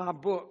of my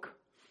book.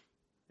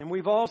 And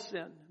we've all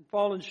sinned and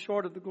fallen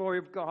short of the glory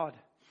of God.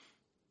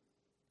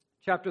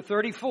 Chapter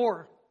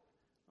 34.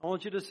 I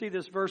want you to see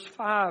this, verse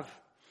 5.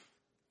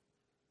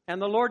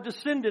 And the Lord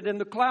descended in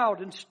the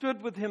cloud and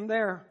stood with him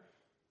there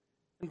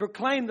and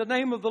proclaimed the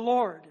name of the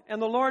Lord.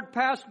 And the Lord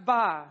passed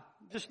by.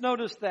 Just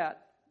notice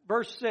that.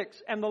 Verse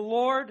 6. And the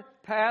Lord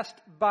passed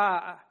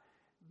by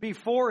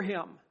before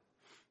him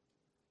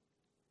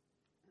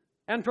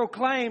and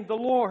proclaimed the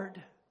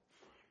Lord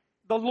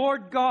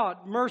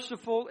God,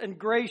 merciful and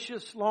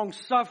gracious,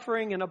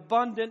 long-suffering and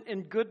abundant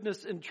in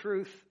goodness and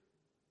truth,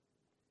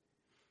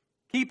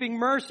 keeping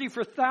mercy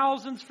for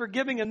thousands,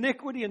 forgiving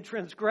iniquity and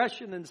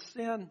transgression and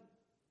sin,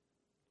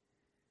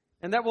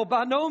 and that will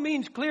by no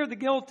means clear the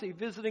guilty,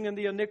 visiting in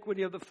the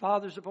iniquity of the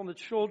fathers upon the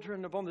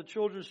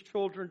children's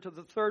children to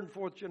the 3rd and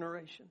 4th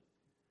generation.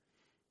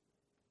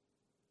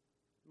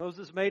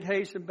 Moses made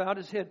haste and bowed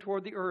his head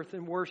toward the earth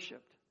and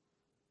worshipped.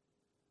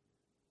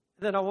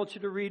 Then I want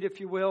you to read,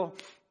 if you will,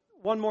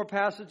 one more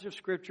passage of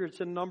Scripture.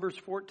 It's in Numbers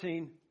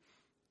 14.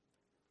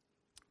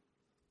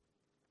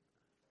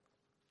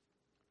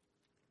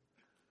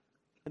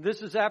 And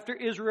this is after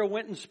Israel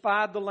went and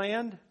spied the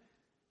land.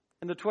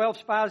 And the 12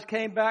 spies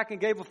came back and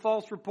gave a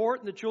false report.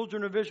 And the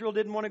children of Israel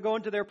didn't want to go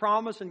into their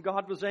promise. And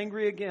God was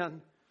angry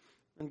again.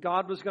 And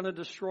God was going to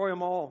destroy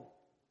them all.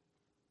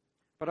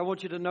 But I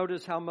want you to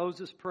notice how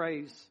Moses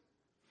prays.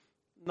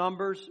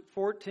 Numbers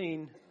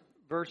 14,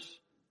 verse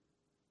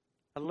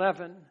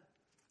 11.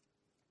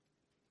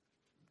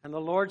 And the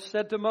Lord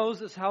said to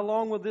Moses, how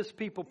long will this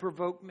people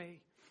provoke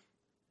me?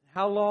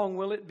 How long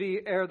will it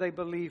be ere they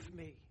believe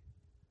me?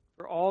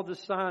 For all the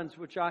signs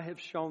which I have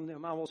shown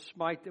them, I will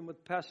smite them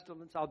with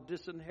pestilence. I'll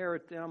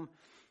disinherit them.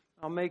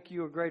 I'll make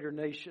you a greater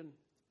nation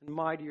and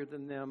mightier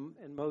than them.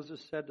 And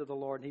Moses said to the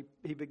Lord, and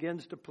he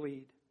begins to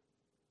plead.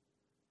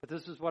 But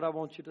this is what I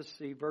want you to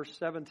see. Verse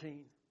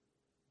 17.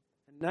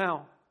 And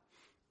now,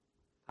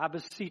 I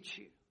beseech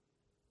you,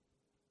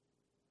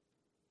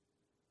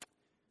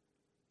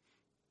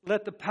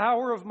 let the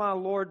power of my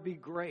Lord be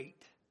great,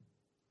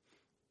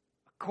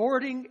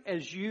 according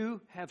as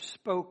you have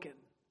spoken,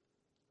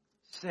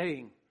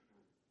 saying,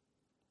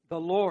 the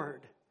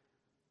Lord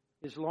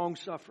is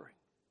long-suffering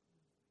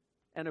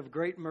and of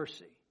great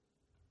mercy,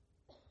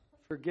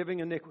 forgiving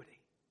iniquity,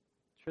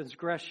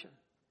 transgression,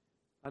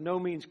 by no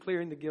means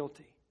clearing the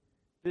guilty,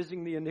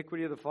 visiting the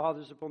iniquity of the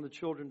fathers upon the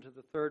children to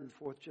the 3rd and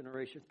 4th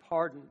generation.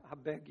 Pardon, I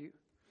beg you,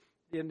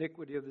 the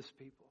iniquity of this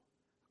people,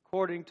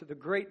 according to the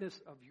greatness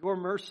of your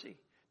mercy.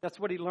 That's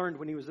what he learned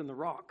when he was in the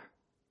rock.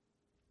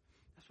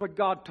 That's what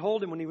God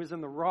told him when he was in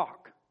the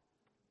rock.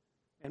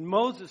 And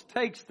Moses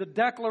takes the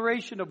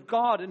declaration of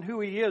God and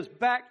who he is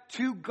back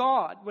to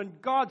God when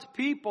God's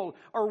people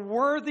are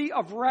worthy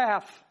of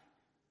wrath.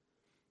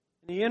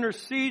 And he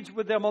intercedes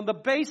with them on the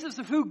basis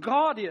of who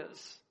God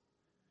is.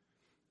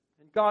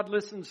 God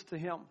listens to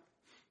him.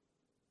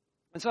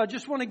 And so I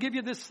just want to give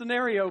you this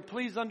scenario.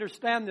 Please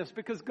understand this,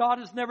 because God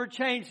has never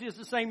changed. He is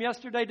the same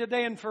yesterday,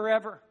 today, and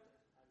forever.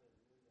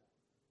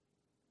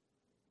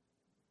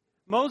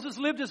 Moses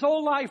lived his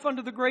whole life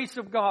under the grace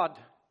of God.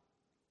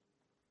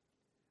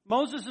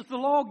 Moses is the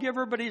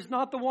lawgiver, but he's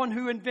not the one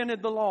who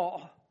invented the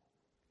law.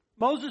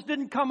 Moses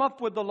didn't come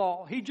up with the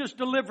law. He just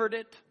delivered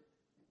it.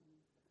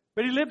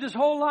 But he lived his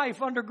whole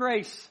life under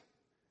grace.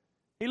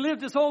 He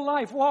lived his whole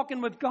life walking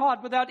with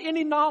God without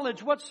any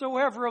knowledge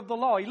whatsoever of the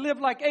law. He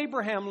lived like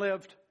Abraham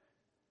lived.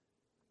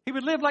 He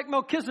would live like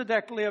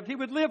Melchizedek lived. He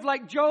would live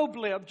like Job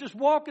lived, just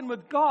walking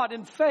with God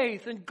in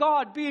faith and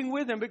God being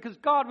with him, because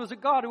God was a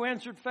God who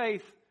answered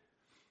faith.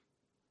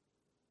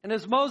 And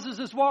as Moses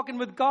is walking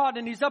with God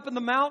and he's up in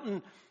the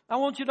mountain, I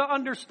want you to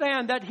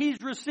understand that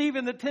he's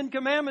receiving the 10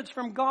 Commandments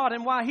from God.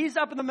 And while he's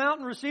up in the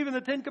mountain receiving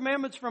the 10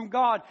 Commandments from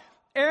God,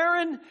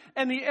 Aaron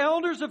and the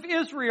elders of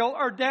Israel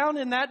are down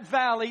in that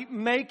valley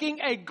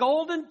making a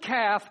golden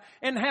calf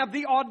and have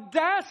the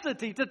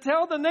audacity to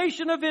tell the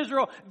nation of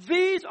Israel,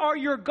 these are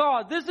your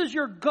God. This is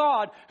your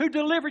God who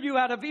delivered you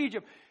out of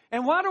Egypt.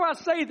 And why do I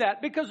say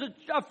that? Because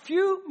a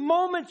few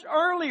moments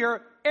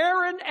earlier,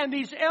 Aaron and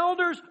these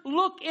elders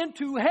look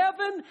into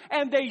heaven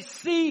and they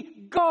see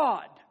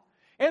God.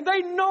 And they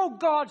know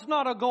God's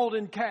not a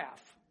golden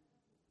calf.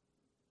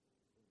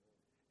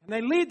 And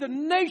they lead the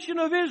nation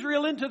of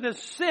Israel into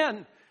this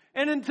sin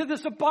and into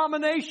this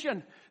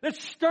abomination that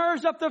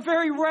stirs up the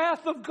very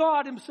wrath of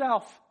God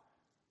himself.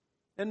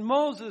 And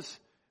Moses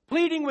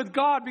pleading with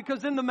God,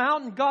 because in the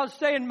mountain God's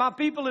saying, my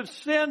people have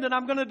sinned and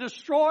I'm going to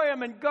destroy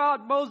them. And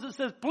Moses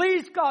says,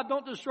 please God,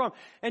 don't destroy them.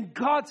 And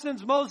God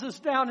sends Moses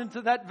down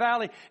into that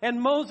valley. And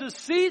Moses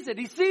sees it.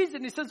 He sees it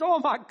and he says, oh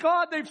my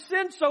God, they've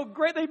sinned so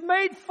great. They've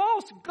made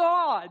false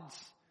gods.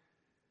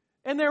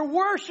 And they're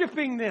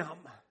worshiping them.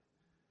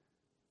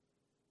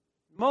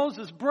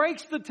 Moses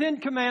breaks the 10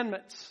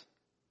 Commandments.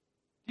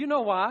 Do you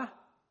know why?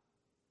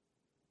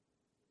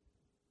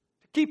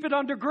 To keep it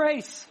under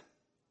grace.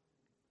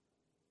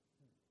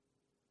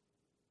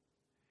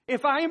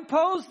 If I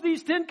impose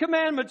these 10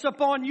 Commandments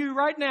upon you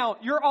right now,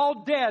 you're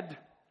all dead.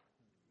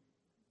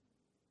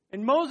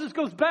 And Moses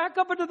goes back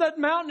up into that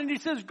mountain and he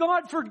says,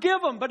 God,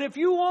 forgive them. But if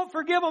you won't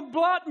forgive them,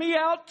 blot me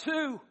out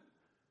too.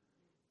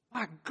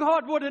 My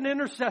God, what an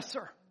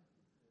intercessor.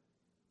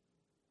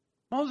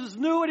 Moses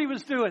knew what he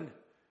was doing.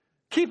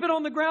 Keep it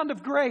on the ground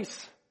of grace.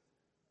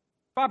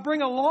 If I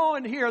bring a law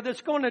in here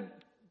that's going to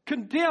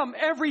condemn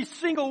every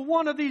single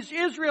one of these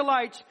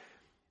Israelites,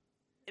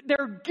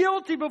 they're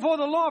guilty before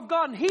the law of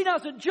God, and he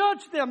doesn't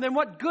judge them, then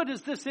what good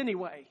is this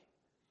anyway?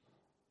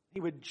 He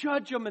would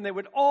judge them and they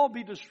would all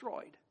be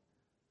destroyed.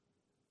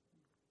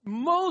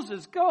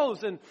 Moses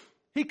goes and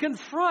he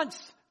confronts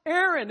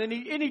Aaron and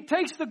he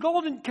takes the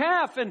golden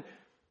calf and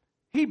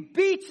he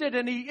beats it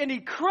and he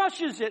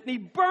crushes it and he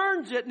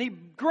burns it and he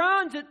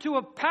grinds it to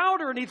a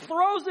powder and he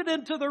throws it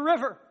into the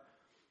river.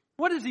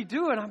 What is he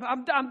doing?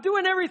 I'm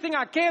doing everything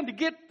I can to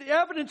get the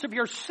evidence of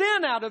your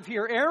sin out of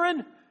here,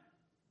 Aaron.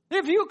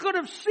 If you could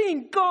have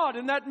seen God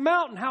in that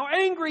mountain, how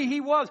angry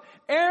he was.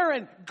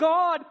 Aaron,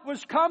 God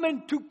was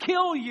coming to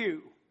kill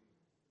you.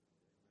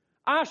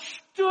 I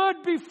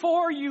stood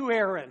before you,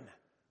 Aaron,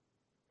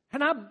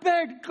 and I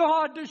begged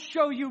God to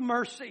show you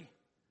mercy.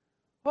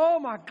 Oh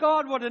my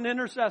God, what an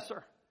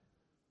intercessor.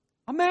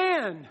 A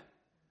man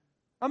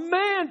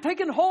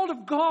taking hold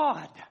of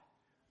God.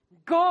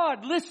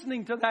 God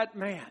listening to that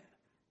man.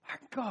 My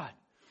God.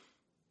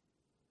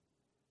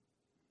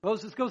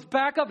 Moses goes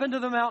back up into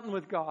the mountain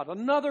with God.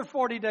 Another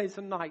 40 days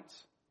and nights.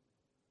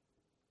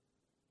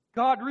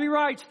 God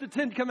rewrites the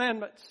 10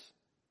 Commandments.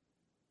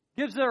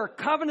 Gives there a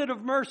covenant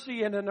of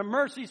mercy and a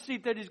mercy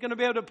seat that he's going to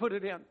be able to put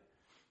it in.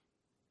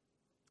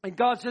 And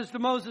God says to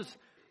Moses,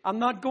 I'm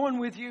not going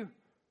with you.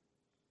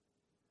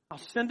 I'll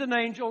send an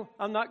angel.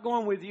 I'm not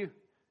going with you.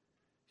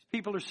 These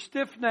people are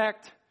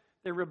stiff-necked.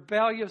 They're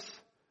rebellious.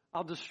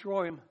 I'll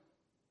destroy them.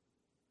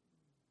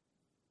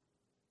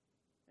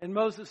 And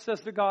Moses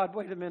says to God,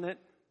 wait a minute.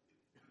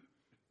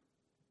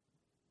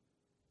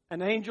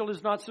 An angel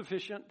is not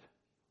sufficient.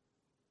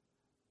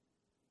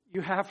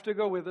 You have to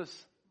go with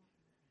us.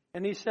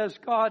 And he says,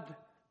 God,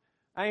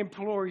 I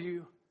implore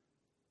you,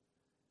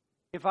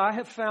 if I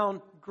have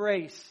found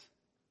grace,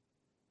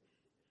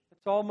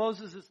 that's all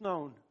Moses has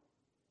known,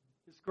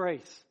 is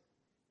grace.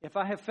 If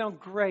I have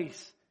found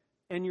grace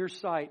in your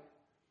sight,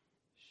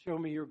 show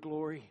me your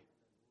glory.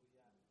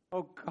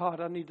 Oh God,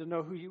 I need to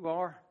know who you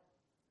are.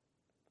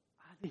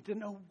 I need to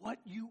know what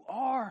you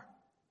are.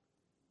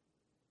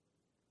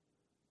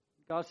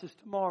 God says,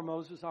 tomorrow,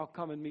 Moses, I'll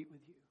come and meet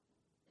with you.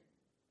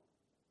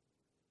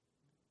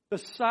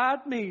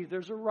 Beside me,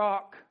 there's a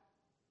rock.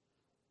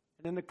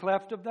 And in the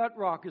cleft of that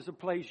rock is a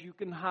place you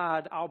can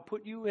hide. I'll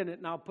put you in it,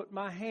 and I'll put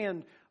my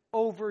hand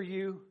over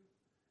you.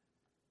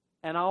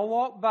 And I'll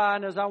walk by,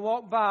 and as I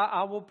walk by,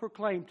 I will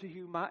proclaim to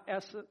you my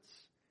essence.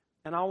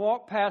 And I'll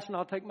walk past, and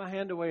I'll take my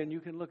hand away, and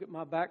you can look at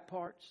my back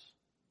parts.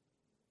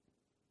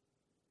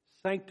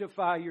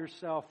 Sanctify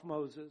yourself,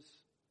 Moses.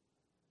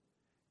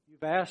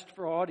 You've asked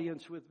for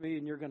audience with me,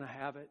 and you're going to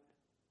have it.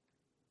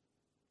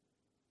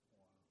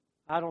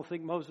 I don't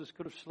think Moses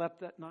could have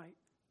slept that night.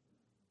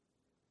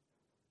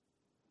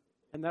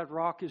 And that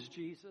rock is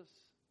Jesus.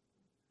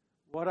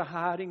 What a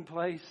hiding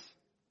place.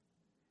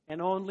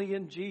 And only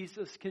in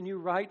Jesus can you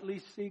rightly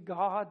see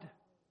God.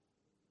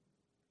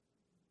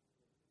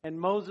 And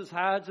Moses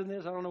hides in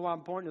this. I don't know why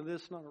I'm pointing to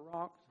this, not a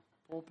rock,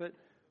 pulpit.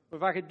 But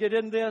if I could get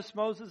in this,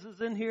 Moses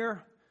is in here.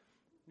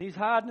 And he's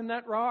hiding in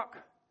that rock.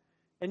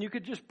 And you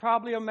could just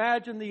probably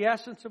imagine the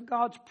essence of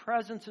God's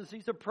presence as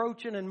he's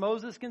approaching. And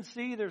Moses can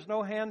see there's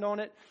no hand on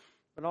it.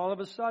 But all of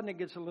a sudden it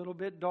gets a little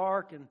bit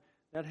dark and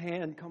that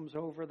hand comes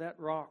over that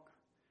rock.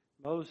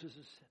 Moses is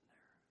sitting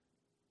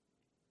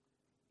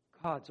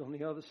there. God's on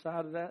the other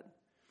side of that.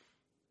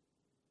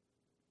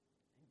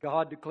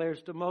 God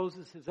declares to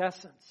Moses his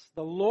essence,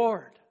 the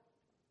Lord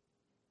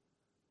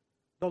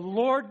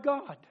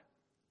God,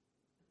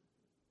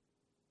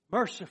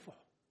 merciful.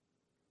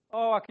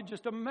 Oh, I could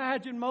just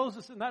imagine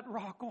Moses in that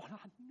rock going,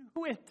 I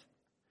knew it.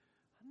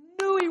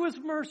 I knew he was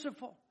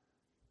merciful,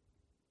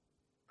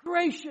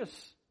 gracious,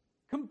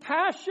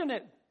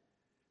 compassionate,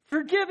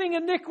 forgiving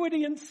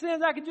iniquity and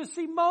sins. I could just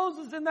see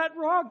Moses in that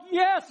rock.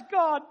 Yes,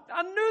 God,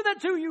 I knew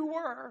that's who you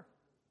were.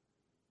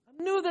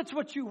 I knew that's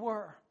what you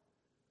were.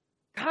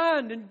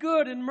 Kind and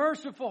good and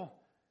merciful.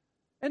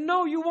 And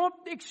no, you won't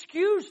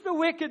excuse the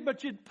wicked,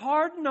 but you'd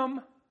pardon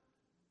them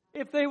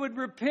if they would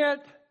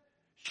repent.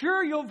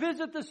 Sure, you'll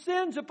visit the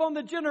sins upon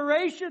the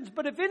generations,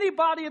 but if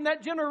anybody in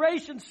that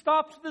generation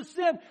stops the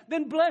sin,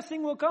 then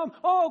blessing will come.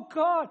 Oh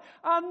God,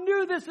 I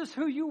knew this is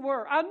who you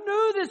were. I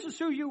knew this is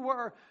who you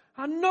were.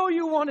 I know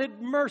you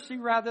wanted mercy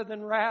rather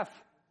than wrath.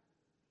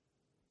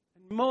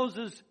 And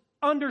Moses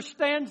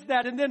understands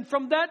that. And then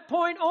from that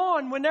point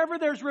on, whenever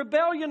there's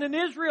rebellion in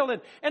Israel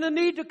and a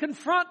need to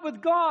confront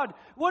with God,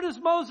 what does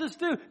Moses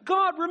do?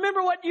 God,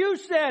 remember what you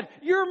said.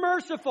 You're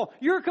merciful.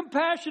 You're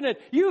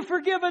compassionate. You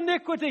forgive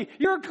iniquity.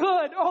 You're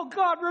good. Oh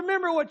God,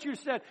 remember what you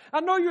said.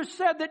 I know you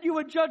said that you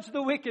would judge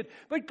the wicked,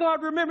 but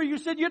God, remember you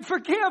said you'd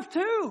forgive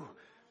too.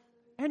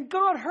 And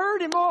God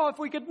heard him. Oh, if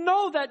we could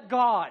know that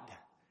God,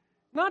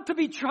 not to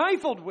be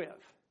trifled with,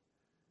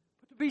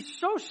 but to be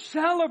so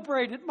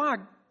celebrated. My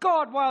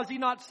God, why is he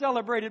not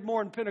celebrated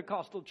more in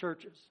Pentecostal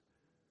churches?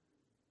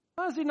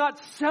 Why is he not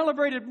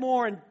celebrated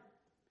more in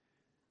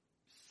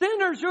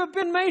sinners who have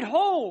been made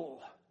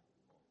whole?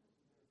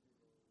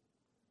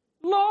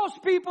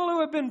 Lost people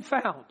who have been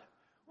found.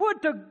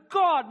 Would to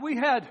God we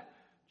had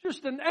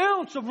just an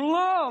ounce of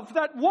love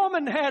that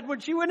woman had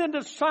when she went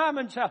into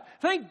Simon's house.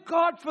 Thank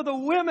God for the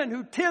women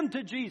who tend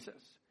to Jesus.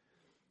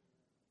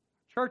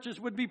 Churches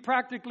would be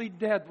practically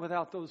dead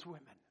without those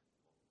women.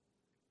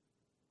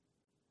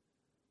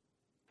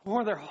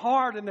 Pour their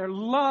heart and their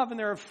love and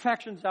their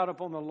affections out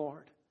upon the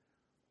Lord.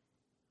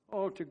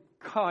 Oh, to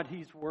God,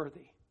 he's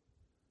worthy.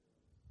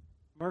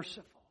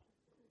 Merciful.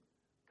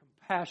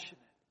 Compassionate.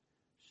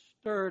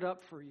 Stirred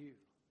up for you.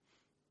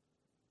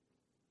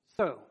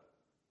 So,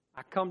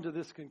 I come to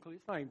this conclusion.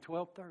 It's not even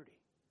 12:30.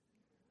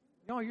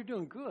 No, you're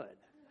doing good.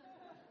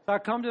 So I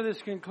come to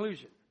this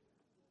conclusion.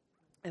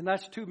 And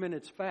that's 2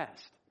 minutes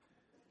fast.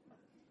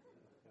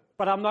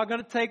 But I'm not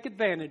going to take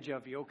advantage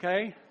of you,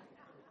 okay?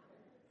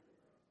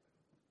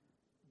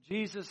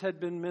 Jesus had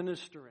been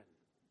ministering.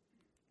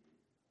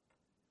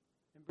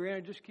 And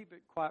Brianna, just keep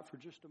it quiet for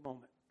just a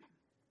moment.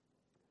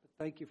 But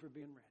thank you for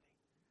being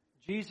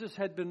ready. Jesus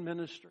had been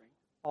ministering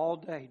all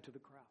day to the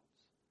crowds.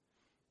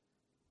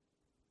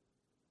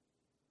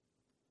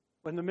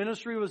 When the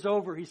ministry was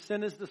over, he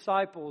sent his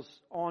disciples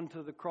on to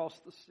across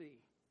the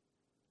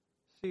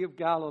Sea of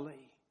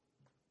Galilee.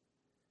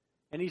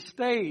 And he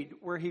stayed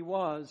where he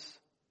was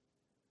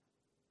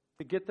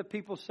to get the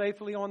people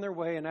safely on their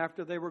way. And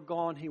after they were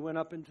gone, he went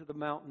up into the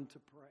mountain to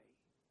pray.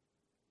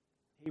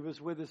 He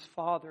was with his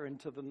Father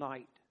into the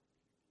night.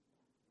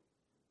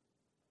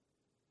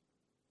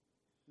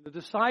 The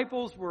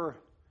disciples were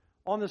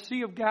on the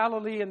Sea of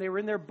Galilee, and they were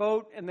in their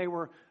boat, and they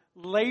were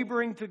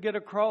laboring to get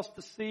across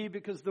the sea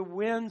because the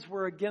winds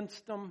were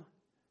against them.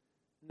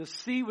 The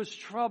sea was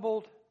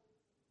troubled.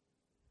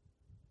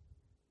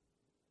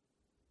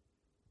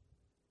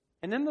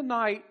 And in the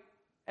night,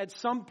 at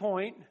some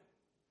point,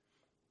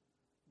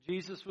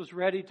 Jesus was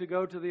ready to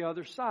go to the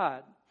other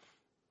side.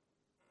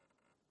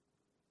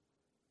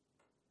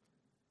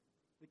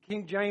 The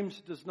King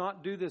James does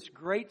not do this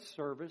great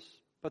service,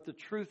 but the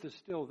truth is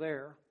still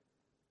there.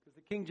 Because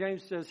the King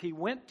James says he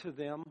went to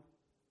them,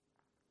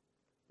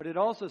 but it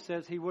also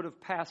says he would have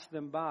passed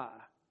them by.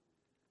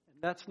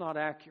 And that's not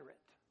accurate.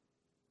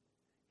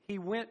 He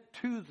went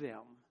to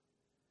them.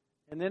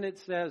 And then it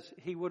says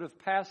he would have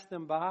passed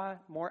them by.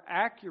 More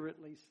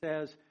accurately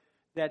says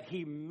that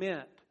he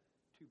meant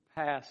to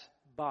pass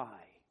by.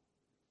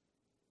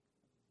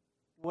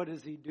 What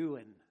is he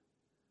doing?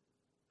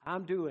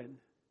 I'm doing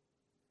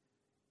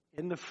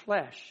in the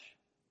flesh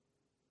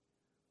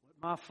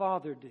what my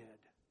Father did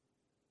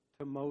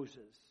to Moses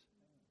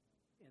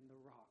in the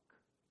rock.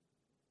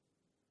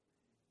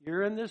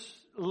 You're in this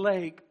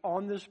lake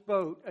on this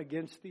boat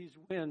against these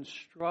winds,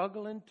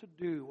 struggling to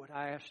do what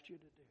I asked you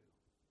to do.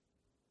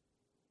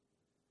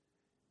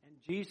 And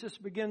Jesus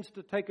begins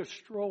to take a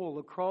stroll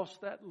across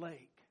that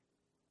lake.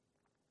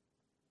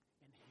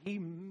 He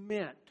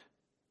meant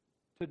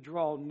to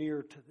draw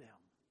near to them.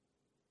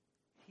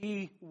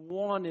 He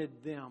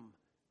wanted them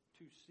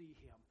to see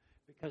Him.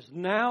 Because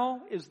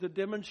now is the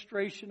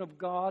demonstration of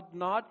God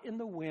not in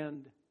the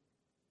wind,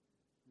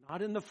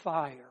 not in the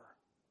fire,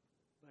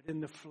 but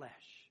in the flesh.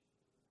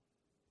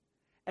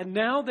 And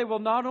now they will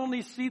not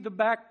only see the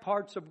back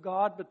parts of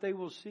God, but they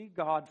will see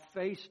God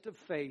face to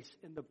face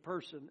in the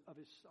person of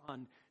His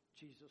Son,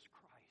 Jesus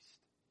Christ.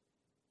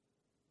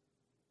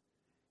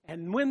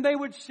 And when they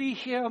would see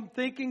Him,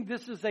 thinking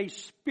this is a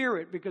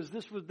spirit, because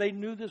they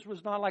knew this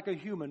was not like a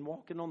human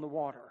walking on the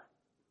water.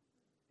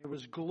 It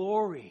was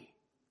glory.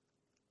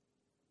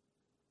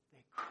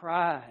 They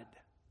cried.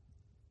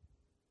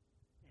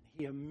 And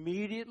He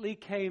immediately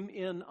came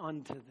in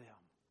unto them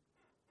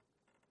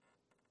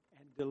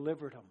and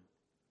delivered them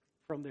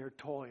from their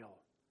toil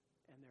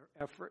and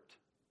their effort.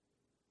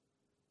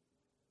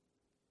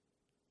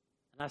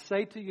 And I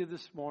say to you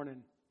this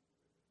morning,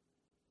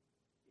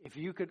 if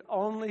you could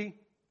only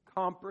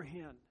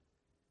comprehend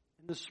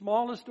in the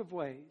smallest of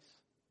ways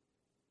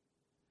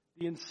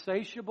the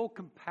insatiable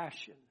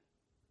compassion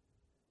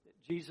that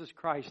Jesus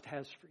Christ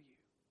has for you.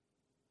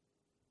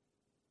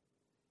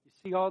 You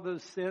see all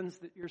those sins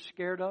that you're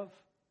scared of?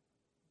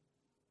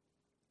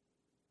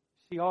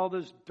 See all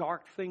those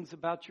dark things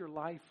about your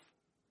life?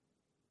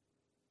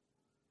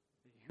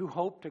 You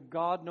hope to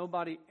God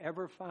nobody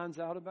ever finds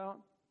out about?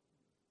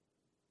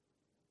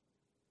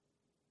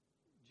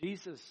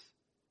 Jesus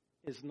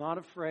is not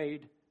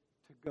afraid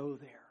to go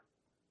there.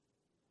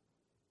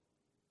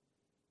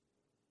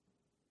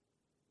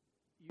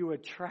 You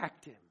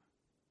attract Him.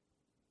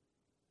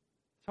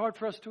 It's hard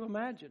for us to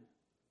imagine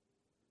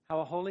how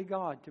a holy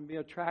God can be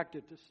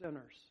attracted to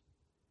sinners.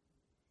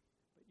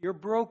 But your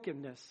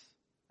brokenness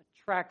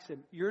attracts Him.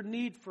 Your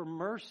need for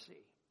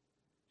mercy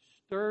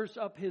stirs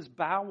up His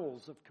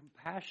bowels of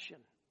compassion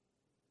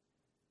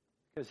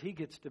because He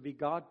gets to be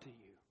God to you.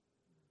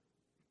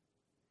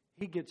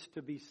 He gets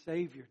to be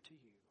Savior to you.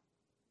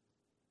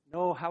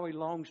 Know how He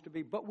longs to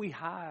be, but we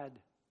hide.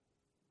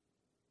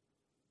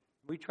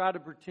 We try to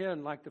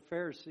pretend like the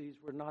Pharisees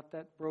we're not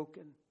that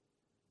broken.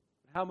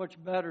 How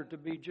much better to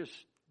be just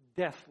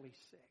deathly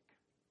sick.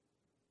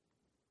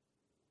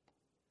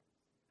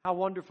 How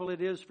wonderful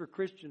it is for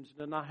Christians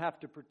to not have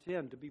to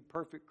pretend to be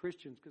perfect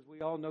Christians, because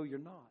we all know you're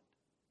not.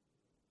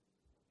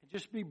 And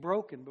just be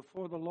broken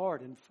before the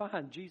Lord and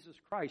find Jesus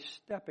Christ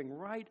stepping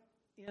right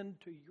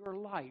into your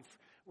life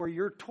where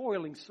you're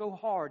toiling so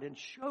hard and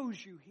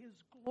shows you His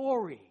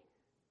glory.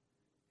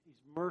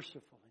 He's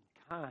merciful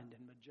and kind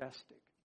and majestic.